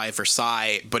sci-fi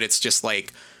Versailles, but it's just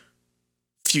like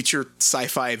future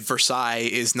sci-fi Versailles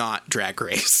is not Drag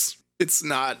Race. It's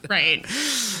not right.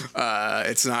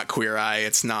 It's not Queer Eye.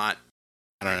 It's not.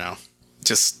 I don't know.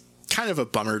 Just kind of a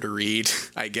bummer to read,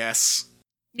 I guess.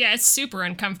 Yeah, it's super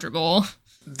uncomfortable.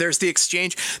 There's the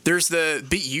exchange. There's the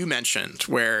bit you mentioned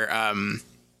where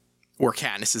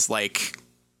Katniss is like,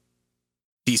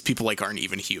 these people like aren't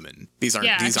even human. These aren't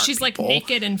she's people. Like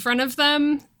naked in front of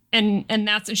them, and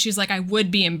she's like, I would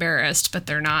be embarrassed, but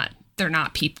they're not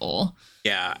people.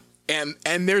 Yeah.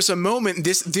 And there's a moment,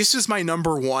 this is my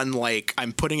number one, like,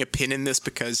 I'm putting a pin in this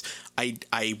because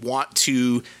I want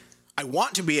to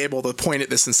be able to point at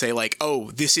this and say like,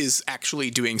 oh, this is actually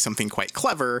doing something quite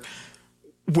clever,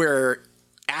 where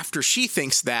after she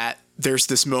thinks that, there's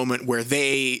this moment where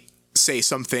they say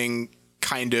something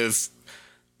kind of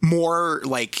more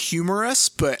like humorous,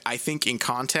 but I think in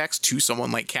context to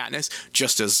someone like Katniss,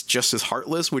 just as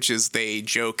heartless, which is they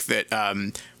joke that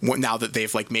now that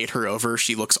they've like made her over,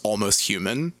 she looks almost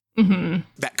human. Mm-hmm.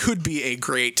 That could be a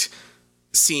great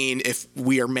scene if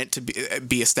we are meant to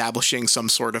be establishing some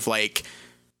sort of like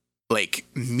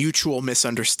mutual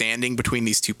misunderstanding between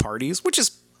these two parties, which is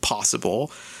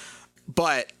possible,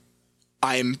 but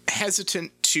I'm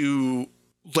hesitant to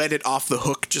let it off the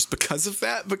hook just because of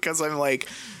that, because I'm like,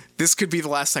 this could be the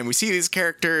last time we see these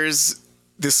characters.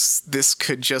 This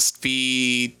could just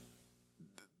be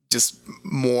just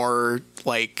more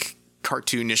like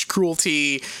cartoonish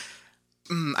cruelty.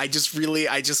 I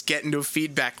just get into a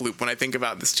feedback loop when I think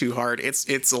about this too hard.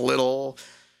 It's a little.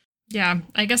 Yeah,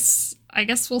 I guess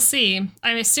we'll see.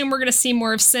 I assume we're going to see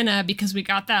more of Cinna because we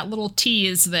got that little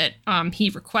tease that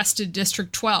he requested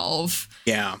District 12.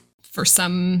 Yeah. For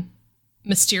some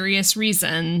mysterious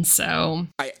reason, so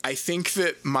I think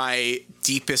that my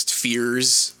deepest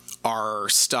fears are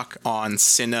stuck on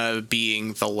Cinna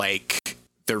being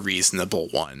the reasonable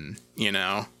one,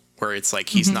 where it's like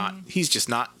he's not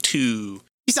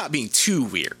being too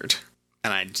weird,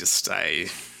 and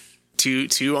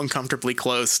too uncomfortably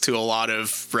close to a lot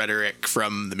of rhetoric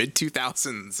from the mid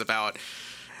 2000s about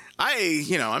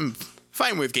I'm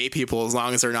fine with gay people as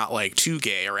long as they're not like too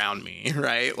gay around me,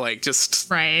 right? Like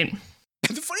just right.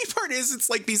 the funny part is, it's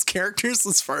like these characters,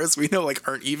 as far as we know, like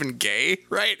aren't even gay,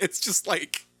 right? It's just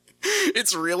like,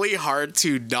 it's really hard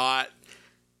to not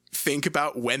think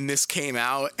about when this came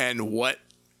out and what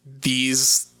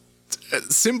these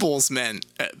symbols meant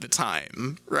at the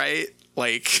time, right?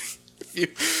 Like,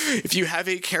 if you have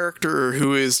a character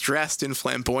who is dressed in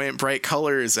flamboyant bright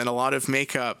colors and a lot of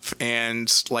makeup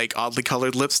and like oddly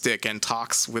colored lipstick and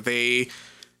talks with a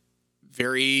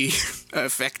very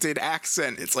affected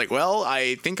accent, it's like, well,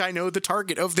 I think I know the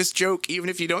target of this joke, even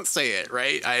if you don't say it,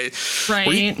 right?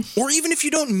 Right. Or even if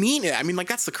you don't mean it. I mean, like,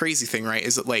 that's the crazy thing, right?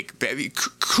 Is it like, it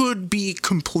could be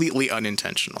completely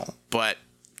unintentional, but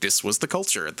this was the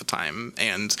culture at the time,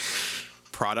 and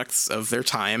products of their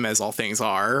time, as all things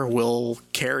are, will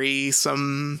carry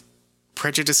some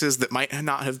prejudices that might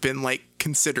not have been like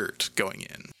considered going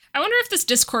in. I wonder if this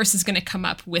discourse is going to come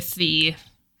up with the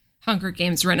Hunger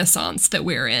Games renaissance that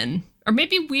we're in, or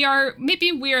maybe we are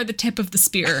the tip of the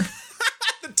spear.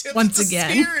 The tip once of the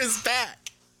again. spear is back.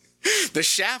 The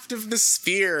shaft of the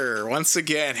spear once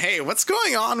again. Hey, what's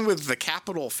going on with the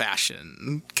capital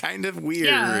fashion? Kind of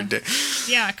weird.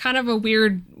 Yeah, kind of a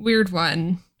weird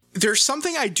one. There's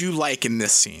something I do like in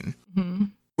this scene,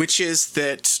 which is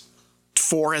that,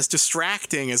 for as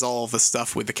distracting as all of the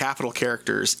stuff with the capital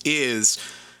characters is,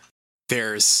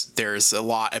 there's a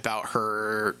lot about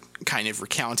her kind of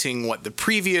recounting what the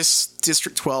previous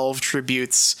District 12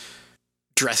 tributes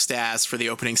dressed as for the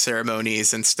opening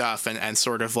ceremonies and stuff, and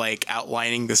sort of like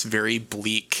outlining this very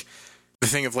bleak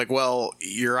thing of like, well,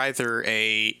 you're either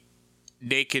a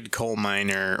naked coal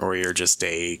miner or you're just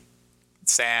a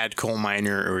sad coal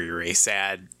miner, or you're a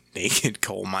sad naked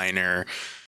coal miner.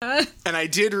 And I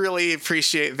did really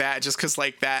appreciate that, just because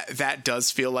like that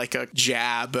does feel like a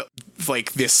jab,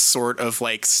 like this sort of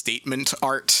like statement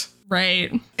art.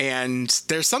 Right. And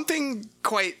there's something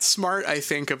quite smart, I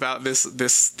think, about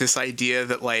this idea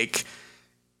that, like,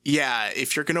 yeah,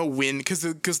 if you're gonna win, because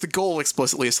the goal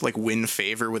explicitly is to like win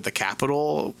favor with the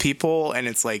capital people, and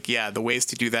it's like, yeah, the ways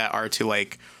to do that are to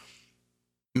like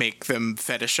make them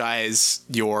fetishize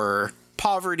your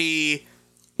poverty,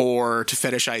 or to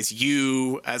fetishize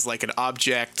you as like an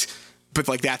object, but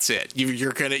like that's it.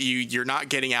 You're not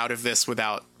getting out of this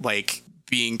without like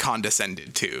being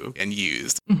condescended to and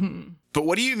used. Mm-hmm. But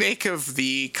what do you make of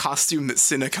the costume that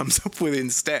Cinna comes up with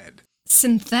instead?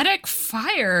 Synthetic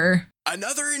fire.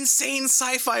 Another insane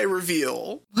sci-fi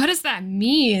reveal. What does that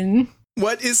mean?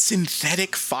 What is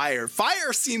synthetic fire?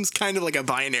 Fire seems kind of like a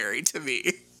binary to me.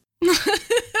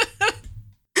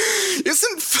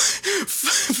 Isn't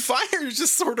fire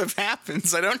just sort of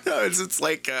happens? I don't know. It's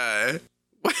like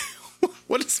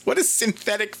what is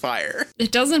synthetic fire?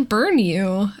 It doesn't burn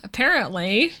you,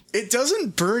 apparently. It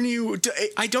doesn't burn you.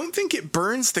 I don't think it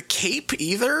burns the cape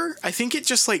either. I think it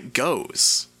just like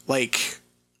goes, like,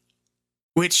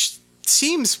 which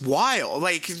seems wild.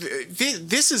 Like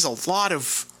this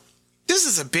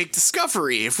is a big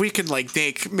discovery. If we could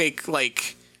like make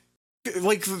like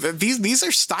these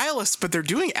are stylists, but they're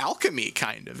doing alchemy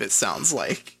kind of, it sounds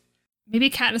like. Maybe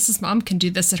Katniss's mom can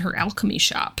do this at her alchemy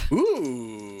shop.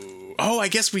 Ooh. Oh, I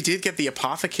guess we did get the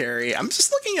apothecary. I'm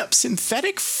just looking up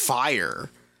synthetic fire.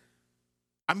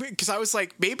 Because I was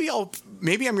like, maybe I'm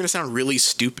going to sound really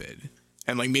stupid,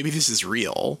 and like maybe this is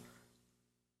real.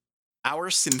 Our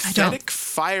synthetic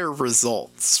fire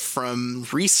results from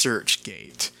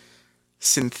ResearchGate.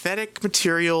 Synthetic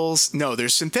materials. No,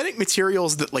 there's synthetic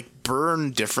materials that like burn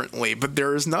differently, but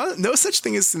there is no such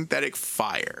thing as synthetic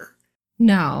fire.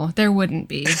 No, there wouldn't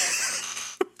be.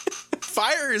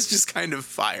 Fire is just kind of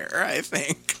fire, I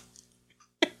think.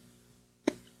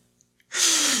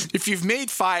 If you've made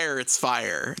fire, it's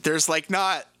fire. There's like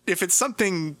not, if it's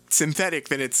something synthetic,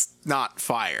 then it's not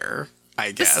fire,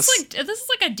 I guess. This is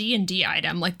like a D&D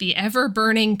item, like the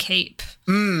ever-burning cape.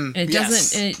 It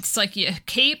doesn't, it's like a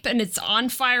cape and it's on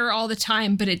fire all the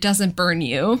time, but it doesn't burn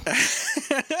you.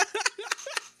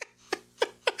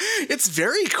 It's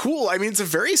very cool. I mean, it's a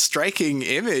very striking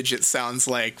image, it sounds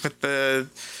like, but that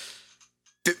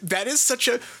is such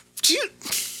a...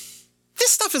 this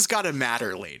stuff has got to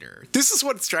matter later. This is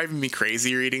what's driving me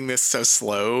crazy reading this so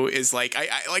slow, is like, I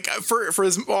like, for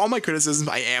all my criticism,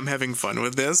 I am having fun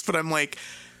with this, but I'm like,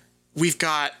 we've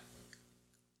got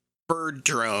bird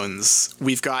drones,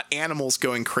 we've got animals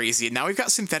going crazy, and now we've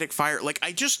got synthetic fire. Like,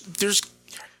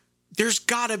 there's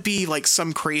gotta be like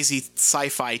some crazy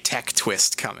sci-fi tech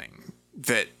twist coming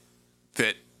that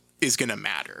is gonna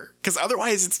matter, because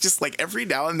otherwise it's just like every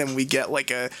now and then we get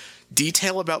like a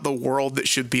detail about the world that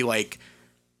should be like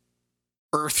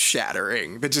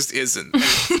earth-shattering. That just isn't.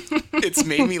 It's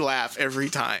made me laugh every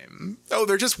time. Oh,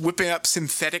 they're just whipping up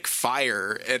synthetic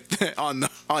fire on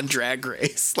Drag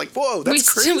Race. Like, whoa,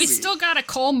 that's crazy. We still got a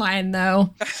coal mine,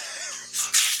 though.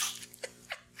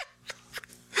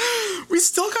 We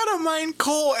still gotta mine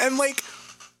coal, and like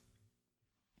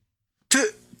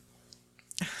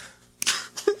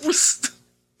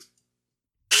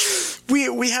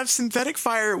we have synthetic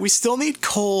fire. We still need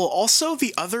coal. Also,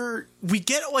 we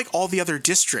get like all the other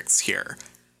districts here,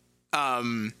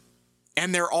 and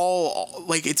they're all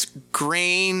like it's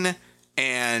grain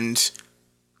and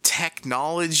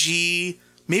technology.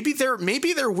 Maybe they're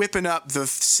whipping up the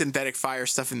synthetic fire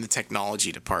stuff in the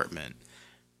technology department.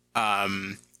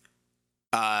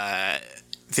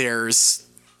 There's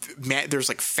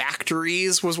like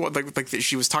factories was what like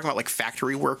she was talking about, like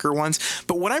factory worker ones.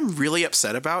 But what I'm really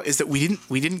upset about is that we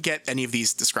didn't get any of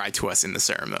these described to us in the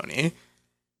ceremony.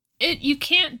 You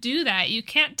can't do that. You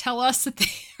can't tell us that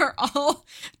they are all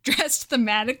dressed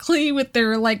thematically with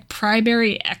their like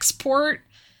primary export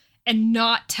and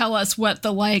not tell us what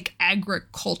the like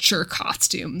agriculture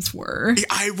costumes were.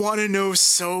 I want to know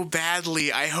so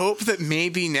badly. I hope that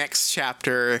maybe next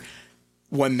chapter,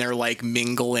 when they're like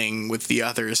mingling with the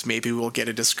others, maybe we'll get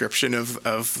a description of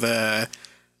the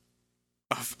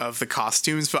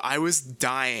costumes. But I was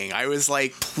dying. I was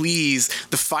like, please,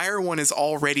 the fire one is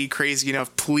already crazy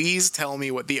enough. Please tell me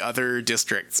what the other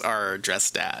districts are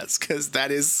dressed as, because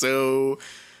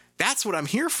that's what I'm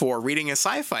here for, reading a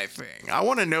sci-fi thing. I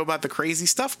want to know about the crazy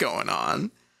stuff going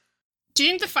on. Do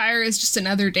you think the fire is just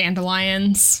another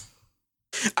dandelions?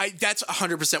 That's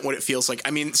 100% what it feels like.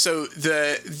 I mean, so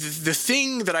the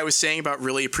thing that I was saying about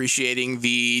really appreciating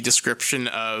the description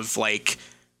of like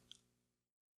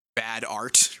bad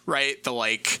art, right? The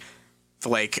like,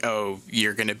 oh,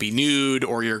 you're going to be nude,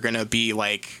 or you're going to be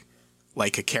like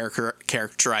a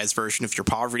characterized version of your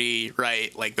poverty,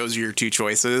 right? Like those are your two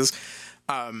choices.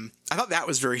 I thought that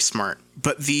was very smart,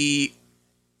 but the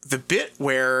bit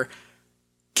where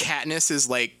Katniss is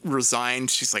like resigned,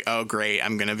 she's like, oh great,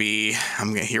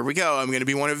 here we go, I'm gonna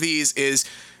be one of these, is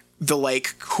the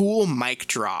like cool mic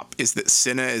drop is that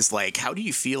Cinna is like, how do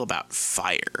you feel about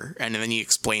fire? And then he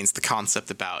explains the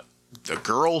concept about the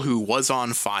girl who was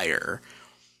on fire.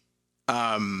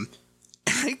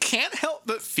 I can't help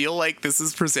but feel like this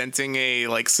is presenting a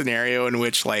like scenario in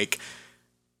which like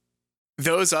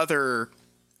those other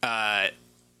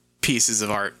pieces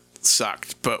of art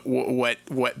sucked, but what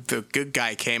the good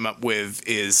guy came up with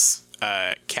is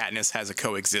Katniss has a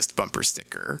coexist bumper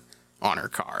sticker on her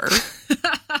car.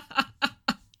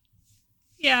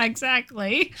 Yeah,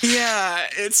 exactly. Yeah,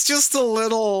 it's just a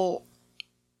little,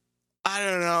 I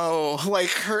don't know, like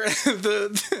her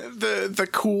the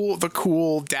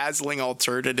cool dazzling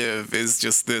alternative is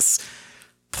just this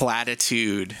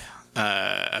platitude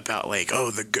about like,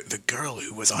 oh, the girl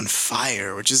who was on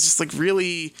fire, which is just like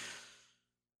really,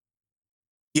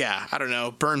 yeah, I don't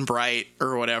know, burn bright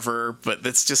or whatever, but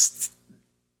it's just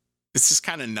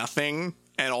kind of nothing.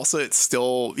 And also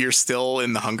you're still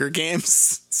in the Hunger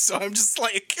Games. So I'm just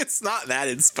like, it's not that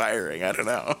inspiring. I don't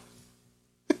know.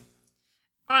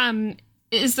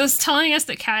 Is this telling us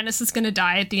that Katniss is going to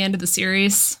die at the end of the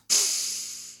series?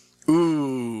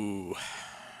 Ooh.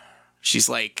 She's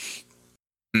like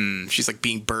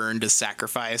being burned as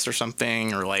sacrifice or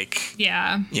something, or like,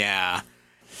 yeah.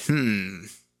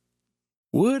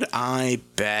 Would I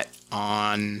bet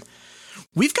on?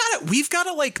 We've got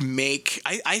to like make.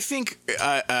 I think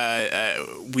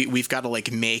we've got to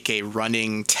like make a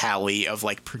running tally of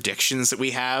like predictions that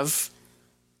we have,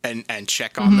 and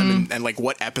check on them, and like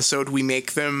what episode we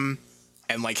make them,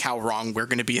 and like how wrong we're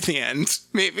going to be at the end.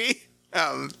 Maybe.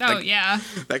 Yeah,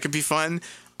 that could be fun.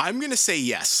 I'm going to say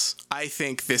yes. I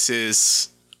think this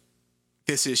is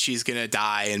she's going to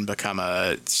die and become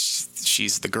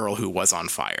she's the girl who was on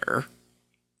fire.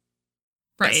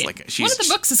 Right. One of the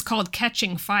books is called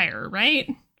Catching Fire, right?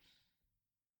 Is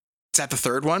that the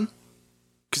third one?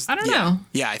 I don't know.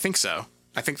 Yeah, I think so.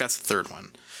 I think that's the third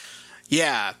one.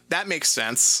 Yeah, that makes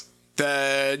sense.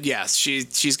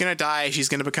 She's going to die. She's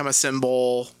going to become a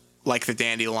symbol like the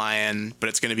dandelion, but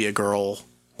it's going to be a girl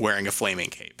wearing a flaming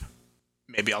cape.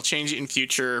 Maybe I'll change it in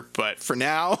future, but for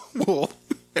now,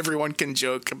 everyone can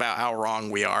joke about how wrong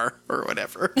we are or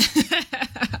whatever.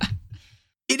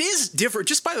 It is different.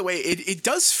 Just by the way, it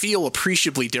does feel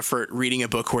appreciably different reading a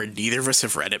book where neither of us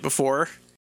have read it before.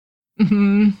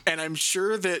 Mm-hmm. And I'm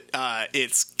sure that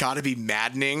it's got to be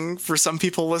maddening for some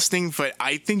people listening, but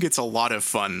I think it's a lot of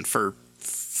fun for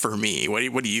me.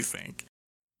 What do you think?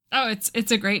 Oh,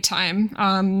 it's a great time.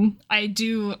 I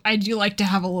do like to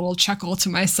have a little chuckle to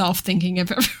myself thinking of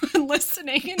everyone listening.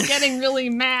 listening and getting really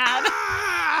mad.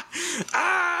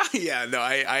 Yeah, no,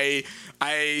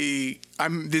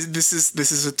 this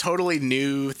is a totally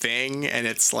new thing, and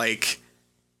it's like,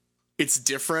 it's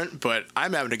different, but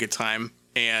I'm having a good time.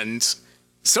 And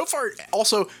so far,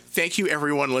 also, thank you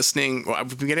everyone listening.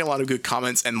 I've been getting a lot of good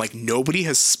comments, and like nobody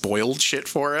has spoiled shit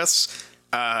for us,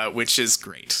 which is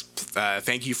great.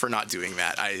 Thank you for not doing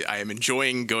that. I am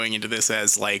enjoying going into this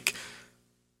as like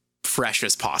fresh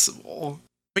as possible.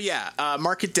 But yeah,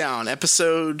 mark it down.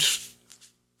 Episode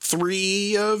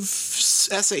 3 of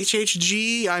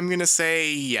SHHG. I'm gonna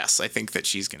say yes. I think that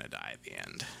she's gonna die at the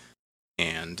end,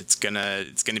 and it's gonna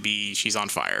be she's on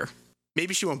fire.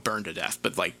 Maybe she won't burn to death,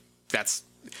 but like that's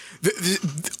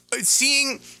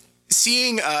seeing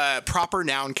proper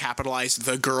noun capitalized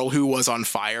the girl who was on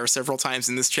fire several times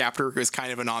in this chapter is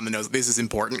kind of an on the nose. This is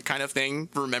important kind of thing.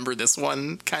 Remember this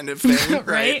one kind of thing,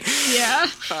 right? Yeah.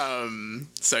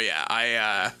 So yeah,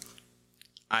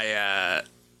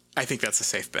 I think that's a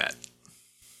safe bet.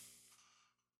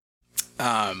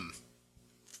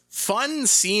 Fun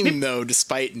scene though,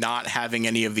 despite not having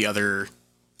any of the other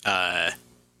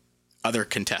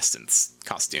contestants'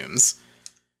 costumes.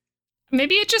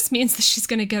 Maybe it just means that she's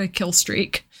gonna get a kill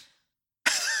streak.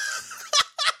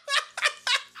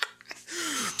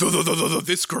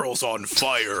 This girl's on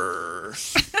fire.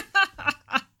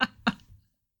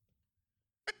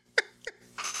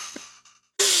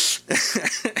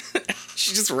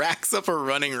 She just racks up a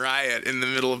running riot in the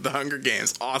middle of the Hunger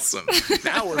Games. Awesome.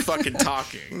 Now we're fucking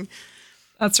talking.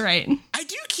 That's right. I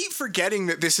do keep forgetting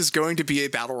that this is going to be a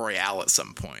battle royale at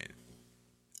some point.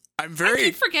 I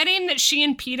keep forgetting that she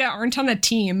and PETA aren't on a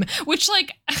team, which,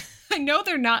 like, I know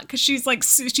they're not, because she's like,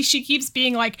 she keeps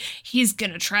being like, he's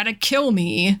gonna try to kill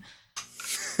me.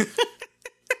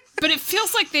 But it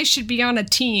feels like they should be on a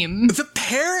team. The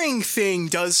pairing thing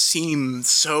does seem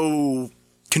so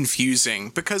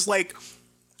confusing, because, like,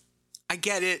 I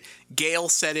get it. Gale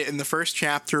said it in the first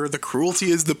chapter, the cruelty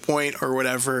is the point or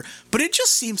whatever, but it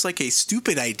just seems like a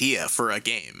stupid idea for a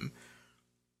game.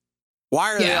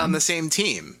 Why are they on the same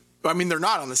team? I mean, they're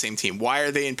not on the same team. Why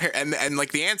are they in pair? And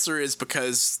like the answer is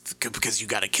because you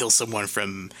got to kill someone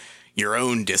from your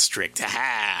own district.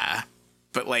 Ha!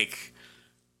 But like,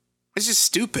 it's just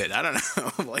stupid. I don't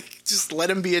know. Like, just let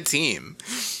them be a team.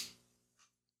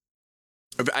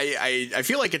 I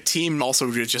feel like a team also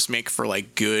would just make for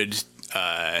like good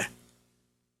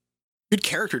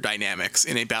character dynamics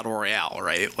in a battle royale,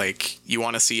 right? Like, you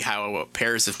want to see how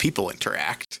pairs of people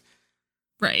interact.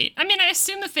 Right. I mean, I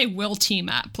assume that they will team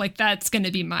up. Like, that's going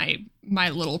to be my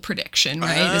little prediction,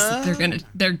 right? Is that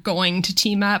they're going to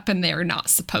team up and they're not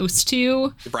supposed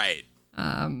to. Right.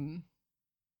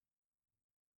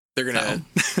 They're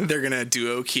gonna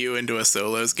duo queue into a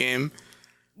solos game.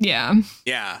 Yeah.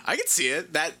 Yeah, I could see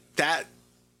it. That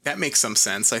makes some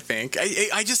sense, I think.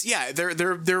 I just, yeah,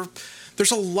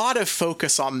 there's a lot of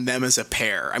focus on them as a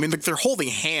pair. I mean, like, they're holding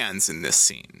hands in this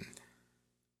scene.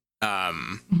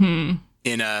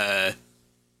 In a,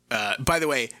 by the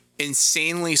way,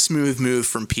 insanely smooth move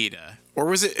from PETA. Or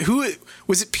was it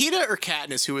PETA or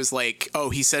Katniss who was like, oh,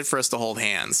 he said for us to hold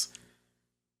hands?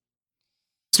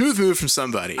 Smooth move from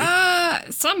somebody.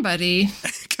 Somebody.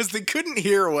 Because they couldn't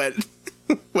hear what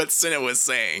Cinna was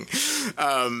saying.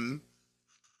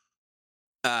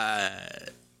 But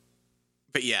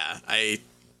yeah,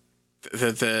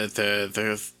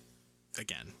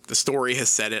 again, the story has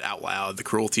said it out loud. The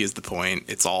cruelty is the point.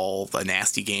 It's all a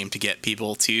nasty game to get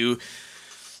people to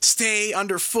stay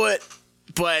underfoot,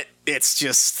 but it's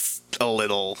just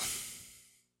it's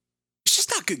just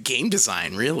not good game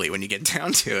design, really, when you get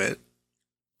down to it.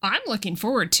 I'm looking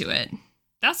forward to it.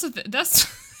 That's the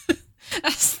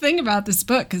thing about this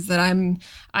book, is that I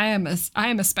am a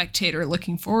spectator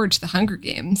looking forward to the Hunger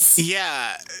Games.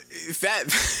 Yeah,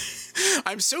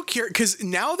 I'm so curious, because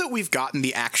now that we've gotten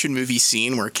the action movie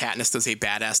scene where Katniss does a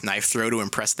badass knife throw to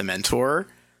impress the mentor,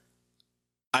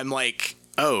 I'm like,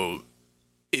 oh,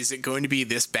 is it going to be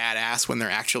this badass when they're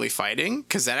actually fighting?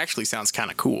 Because that actually sounds kind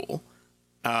of cool.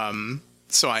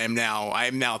 So I am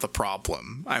now the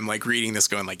problem. I'm like reading this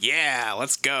going like, yeah,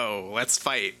 let's go. Let's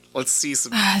fight. Let's see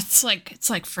some. It's like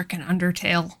frickin'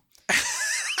 Undertale.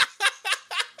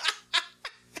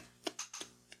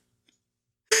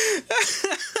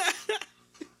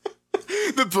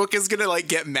 The book is gonna like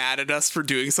get mad at us for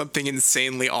doing something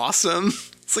insanely awesome.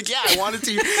 It's like, yeah, I wanted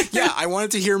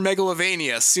to hear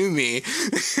Megalovania. Sue me.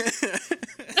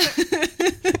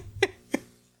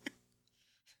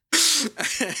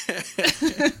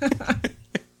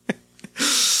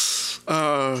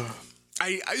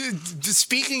 I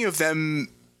speaking of them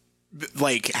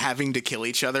like having to kill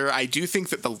each other. I do think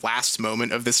that the last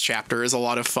moment of this chapter is a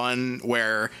lot of fun,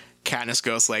 where Katniss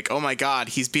goes like, "Oh my God,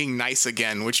 he's being nice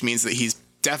again," which means that he's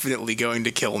definitely going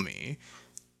to kill me.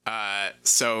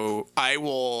 So I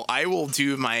will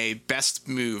do my best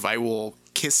move. I will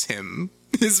kiss him.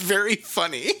 It's very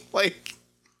funny. Like,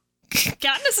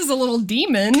 Katniss is a little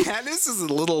demon. Katniss is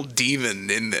a little demon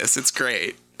in this. It's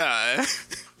great. I'm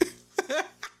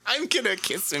gonna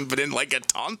kiss him, but in like a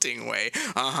taunting way.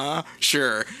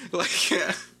 Sure. Like,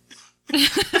 yeah.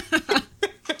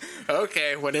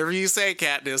 Okay, whatever you say,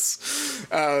 Katniss.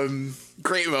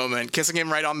 Great moment, kissing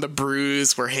him right on the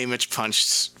bruise where Haymitch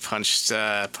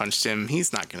punched him.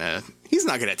 He's not gonna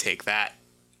take that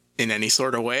in any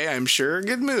sort of way. I'm sure.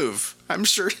 Good move. I'm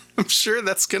sure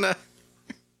that's gonna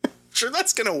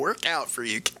work out for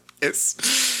you, Katniss.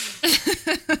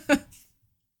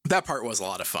 That part was a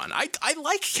lot of fun. I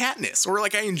like Katniss, or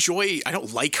like I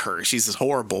don't like her. She's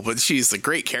horrible, but she's a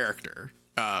great character.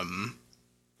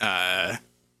 I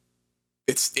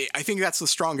think that's the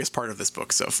strongest part of this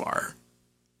book so far,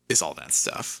 is all that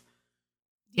stuff.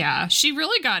 Yeah, she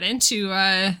really got into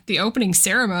the opening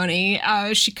ceremony.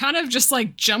 She kind of just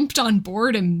like jumped on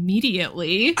board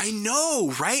immediately. I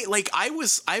know, right? Like I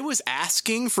was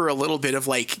asking for a little bit of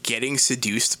like getting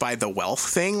seduced by the wealth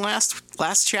thing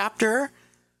last chapter.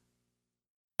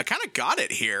 I kind of got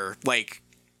it here, like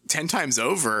 10 times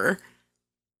over.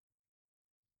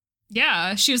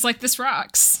 Yeah, she was like, "This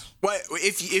rocks." What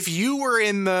if you were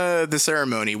in the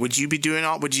ceremony? Would you be doing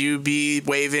all? Would you be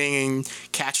waving and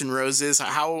catching roses?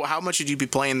 How much would you be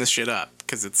playing this shit up?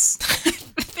 Because it's.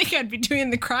 I think I'd be doing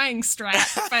the crying strat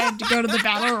if I had to go to the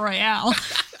battle royale.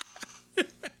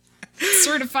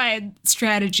 Certified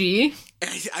strategy.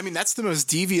 I mean, that's the most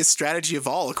devious strategy of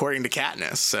all, according to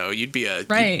Katniss. So you'd be a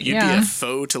right. You'd be a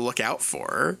foe to look out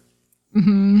for.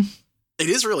 Mm-hmm. It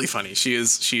is really funny.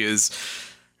 She's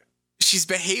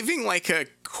behaving like a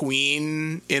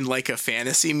queen in like a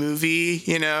fantasy movie,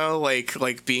 you know,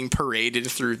 like being paraded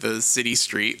through the city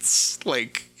streets.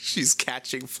 Like she's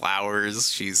catching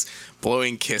flowers, she's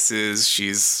blowing kisses,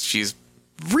 she's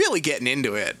really getting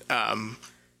into it,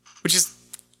 which is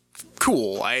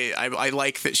cool. I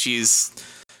like that she's,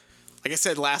 like I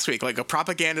said last week, like a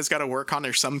propaganda's got to work on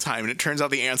her sometime, and it turns out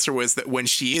the answer was that when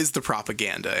she is the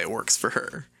propaganda, it works for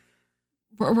her.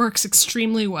 Works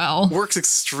extremely well. Works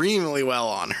extremely well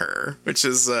on her, which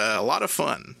is a lot of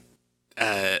fun.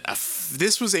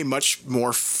 This was a much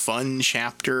more fun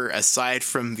chapter, aside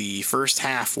from the first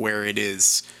half where it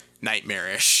is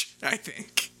nightmarish, I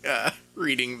think,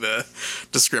 reading the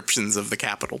descriptions of the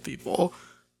Capitol people.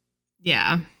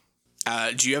 Yeah.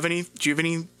 Do you have any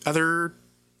other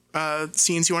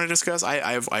scenes you want to discuss?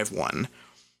 I have one.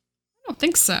 I don't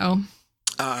think so.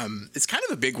 It's kind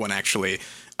of a big one, actually.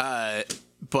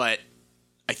 But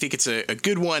I think it's a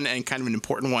good one and kind of an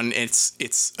important one. It's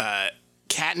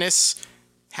Katniss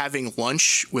having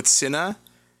lunch with Cinna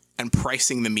and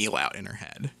pricing the meal out in her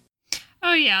head.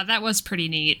 Oh yeah, that was pretty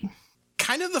neat.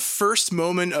 Kind of the first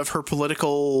moment of her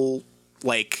political,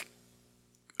 like,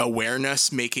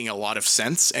 awareness making a lot of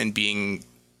sense and being,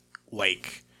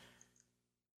 like,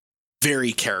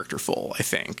 very characterful, I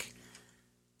think.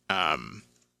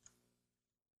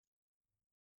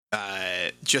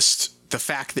 Just the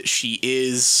fact that she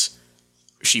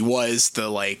was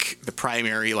the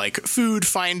primary like food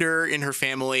finder in her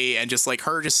family, and just like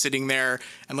her just sitting there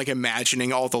and like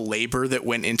imagining all the labor that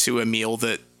went into a meal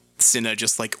that Cinna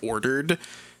just like ordered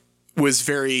was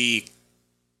very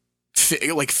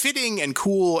fitting and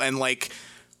cool, and like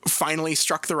finally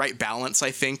struck the right balance,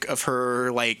 I think, of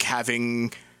her like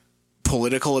having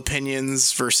political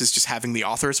opinions versus just having the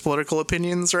author's political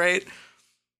opinions, right?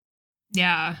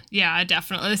 Yeah,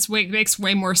 definitely. This makes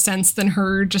way more sense than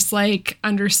her just like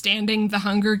understanding the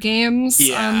Hunger Games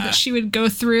that she would go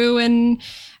through and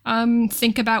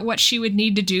think about what she would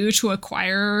need to do to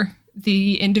acquire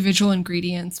the individual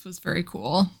ingredients was very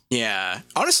cool. Yeah.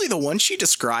 Honestly, the one she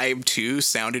described too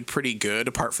sounded pretty good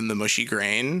apart from the mushy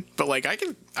grain, but like I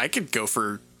could go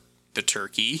for the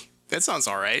turkey. That sounds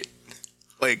all right.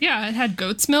 Like, yeah, it had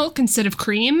goat's milk instead of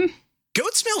cream.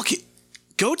 Goat's milk,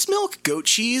 goat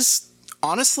cheese.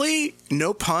 Honestly,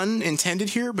 no pun intended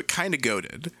here, but kind of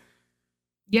goated.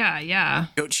 Yeah.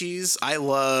 Goat cheese. I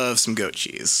love some goat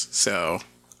cheese. So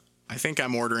I think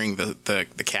I'm ordering the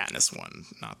Katniss one,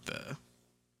 not the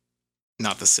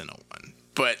Cinna one.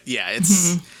 But yeah,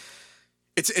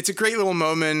 it's a great little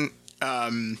moment.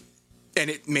 And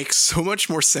it makes so much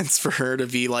more sense for her to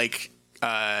be like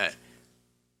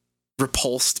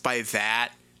repulsed by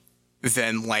that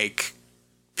than like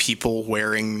people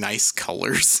wearing nice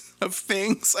colors of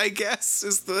things, I guess,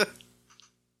 is the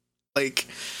like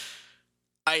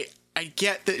I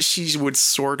get that she would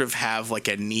sort of have like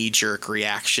a knee-jerk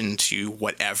reaction to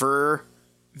whatever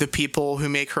the people who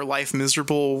make her life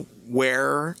miserable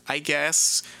wear, I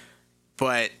guess.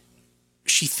 But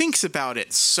she thinks about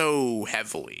it so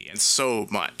heavily and so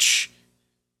much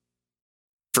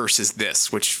versus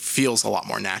this, which feels a lot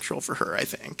more natural for her, I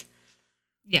think.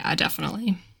 Yeah,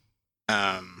 definitely.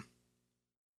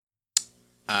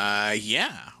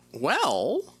 Yeah.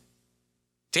 Well,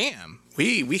 damn.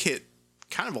 We hit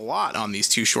kind of a lot on these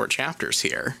 2 short chapters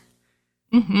here.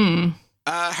 Mm-hmm.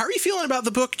 How are you feeling about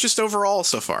the book just overall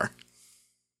so far?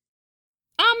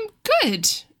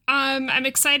 Good. I'm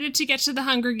excited to get to the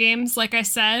Hunger Games, like I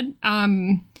said.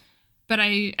 But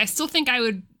I still think I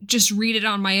would just read it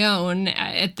on my own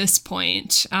at this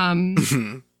point.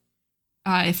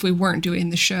 If we weren't doing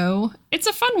the show. It's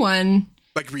a fun one.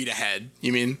 Like read ahead,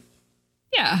 you mean?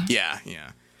 Yeah. Yeah.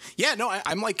 Yeah, no,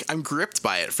 I'm gripped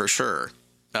by it for sure.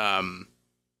 Not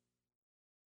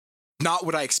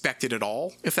what I expected at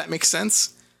all, if that makes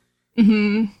sense.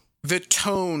 Mm-hmm. The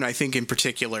tone, I think, in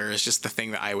particular, is just the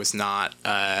thing that I was not...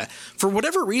 for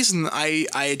whatever reason, I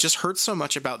had just heard so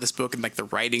much about this book and, like, the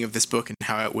writing of this book and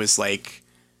how it was, like,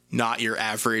 not your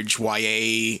average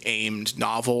YA-aimed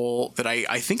novel that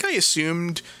I think I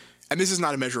assumed... And this is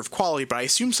not a measure of quality, but I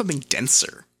assumed something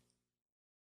denser.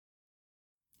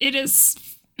 It is...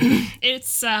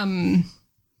 It's, I don't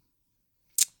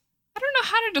know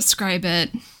how to describe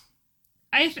it.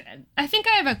 I think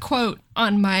I have a quote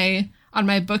on my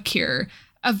book here.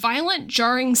 A violent,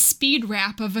 jarring speed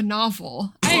rap of a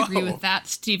novel. I agree with that,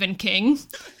 Stephen King.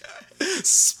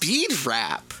 Speed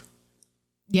rap?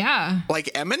 Yeah.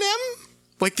 Like Eminem?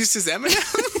 Like this is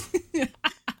Eminem?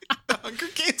 The Hunger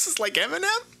Games is like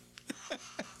Eminem?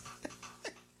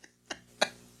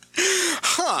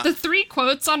 Huh. The 3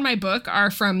 quotes on my book are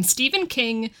from Stephen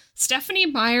King, Stephanie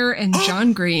Meyer, and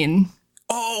John Green.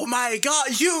 Oh my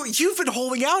god, you've been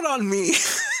holding out on me.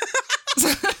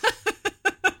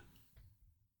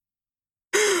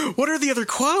 What are the other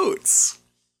quotes?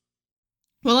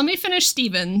 Well, let me finish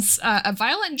Stephen's. A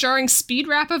violent, jarring speed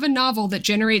rap of a novel that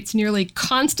generates nearly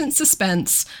constant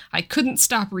suspense. I couldn't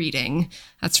stop reading.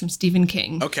 That's from Stephen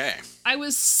King. Okay. I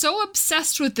was so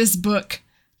obsessed with this book.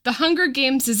 The Hunger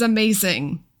Games is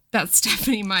amazing. That's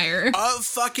Stephanie Meyer. Of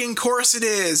fucking course it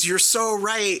is. You're so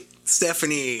right,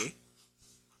 Stephanie.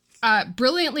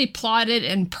 Brilliantly plotted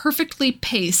and perfectly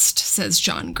paced, says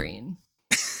John Green.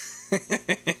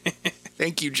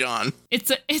 Thank you, John.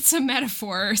 It's a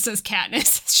metaphor, says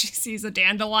Katniss as she sees a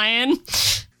dandelion.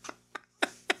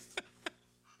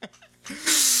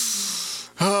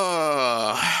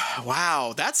 Oh,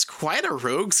 wow. That's quite a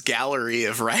rogues gallery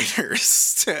of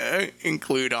writers to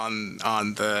include on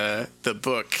the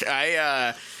book.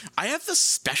 I have the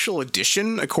special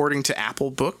edition, according to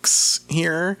Apple Books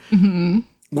here,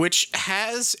 which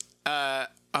has,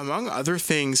 among other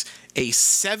things, a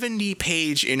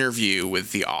 70-page interview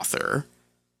with the author.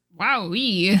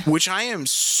 Wowee. Which I am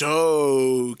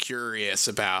so curious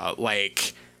about.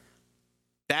 Like,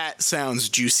 that sounds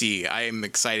juicy. I am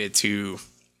excited to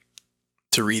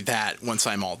read that once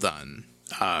I'm all done.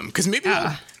 Because maybe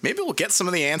we'll get some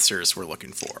of the answers we're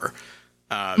looking for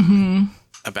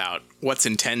about what's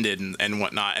intended and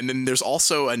whatnot. And then there's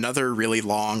also another really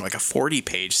long, like a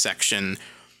 40-page section,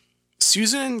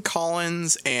 Susan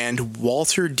Collins and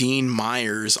Walter Dean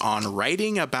Myers on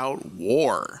writing about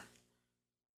war.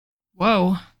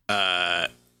 Whoa.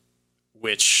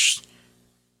 Which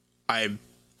the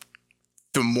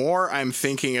more I'm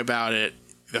thinking about it,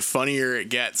 the funnier it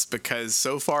gets, because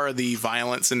so far the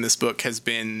violence in this book has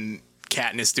been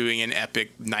Katniss doing an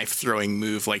epic knife throwing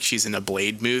move like she's in a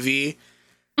Blade movie.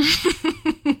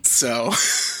 So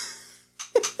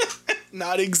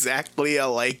not exactly a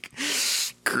like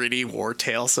gritty war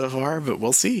tale so far, but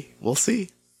we'll see.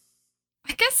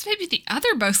 I guess maybe the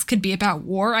other books could be about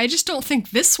war. I just don't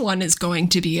think this one is going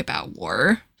to be about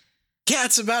war. Yeah,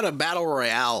 it's about a battle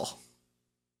royale.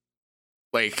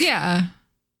 Like, yeah,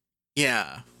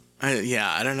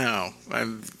 I don't know.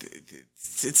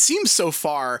 It seems so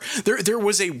far there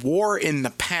was a war in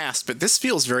the past, but this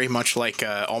feels very much like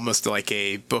almost like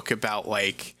a book about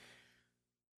like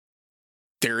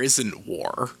there isn't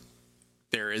war.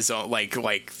 There is like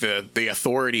the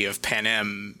authority of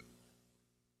Panem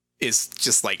is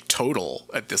just like total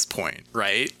at this point,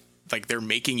 right? Like they're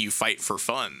making you fight for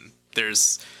fun.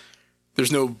 There's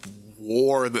no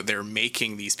war that they're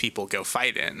making these people go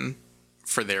fight in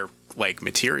for their like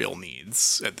material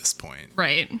needs at this point.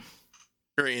 Right.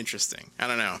 Very interesting. I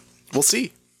don't know. We'll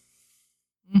see.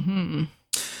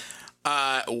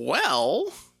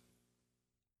 Well,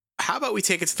 how about we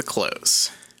take it to the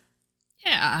close?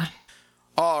 Yeah.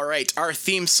 All right, our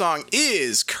theme song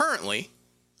is currently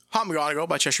Hot McGonagall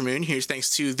by Cheshire Moon. Here's thanks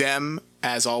to them,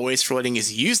 as always, for letting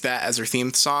us use that as our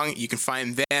theme song. You can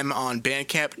find them on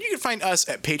Bandcamp. You can find us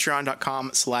at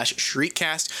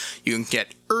patreon.com/shriekcast. You can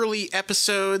get early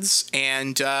episodes,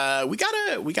 and we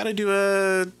gotta do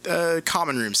a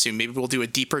common room soon. Maybe we'll do a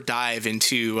deeper dive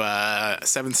into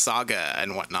Seventh Saga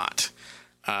and whatnot.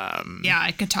 Yeah,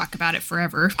 I could talk about it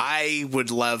forever. I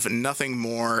would love nothing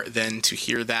more than to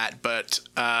hear that, but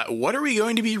what are we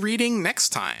going to be reading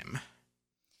next time?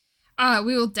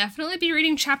 We will definitely be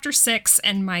reading Chapter 6,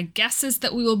 and my guess is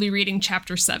that we will be reading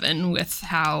Chapter 7 with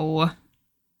how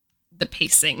the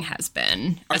pacing has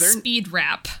been. Speed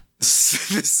wrap. The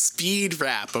speed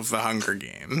wrap of the Hunger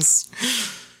Games.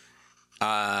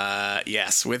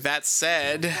 Yes, with that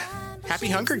said, happy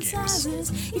Hunger Games.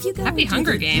 Happy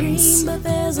Hunger Games. But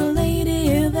there's a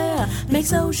lady there,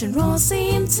 makes ocean roar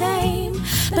seem tame.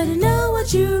 Better know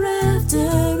what you're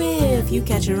after if you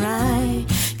catch her eye.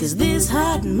 'Cause this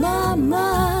hot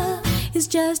mama is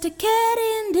just a cat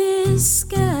in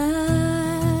disguise.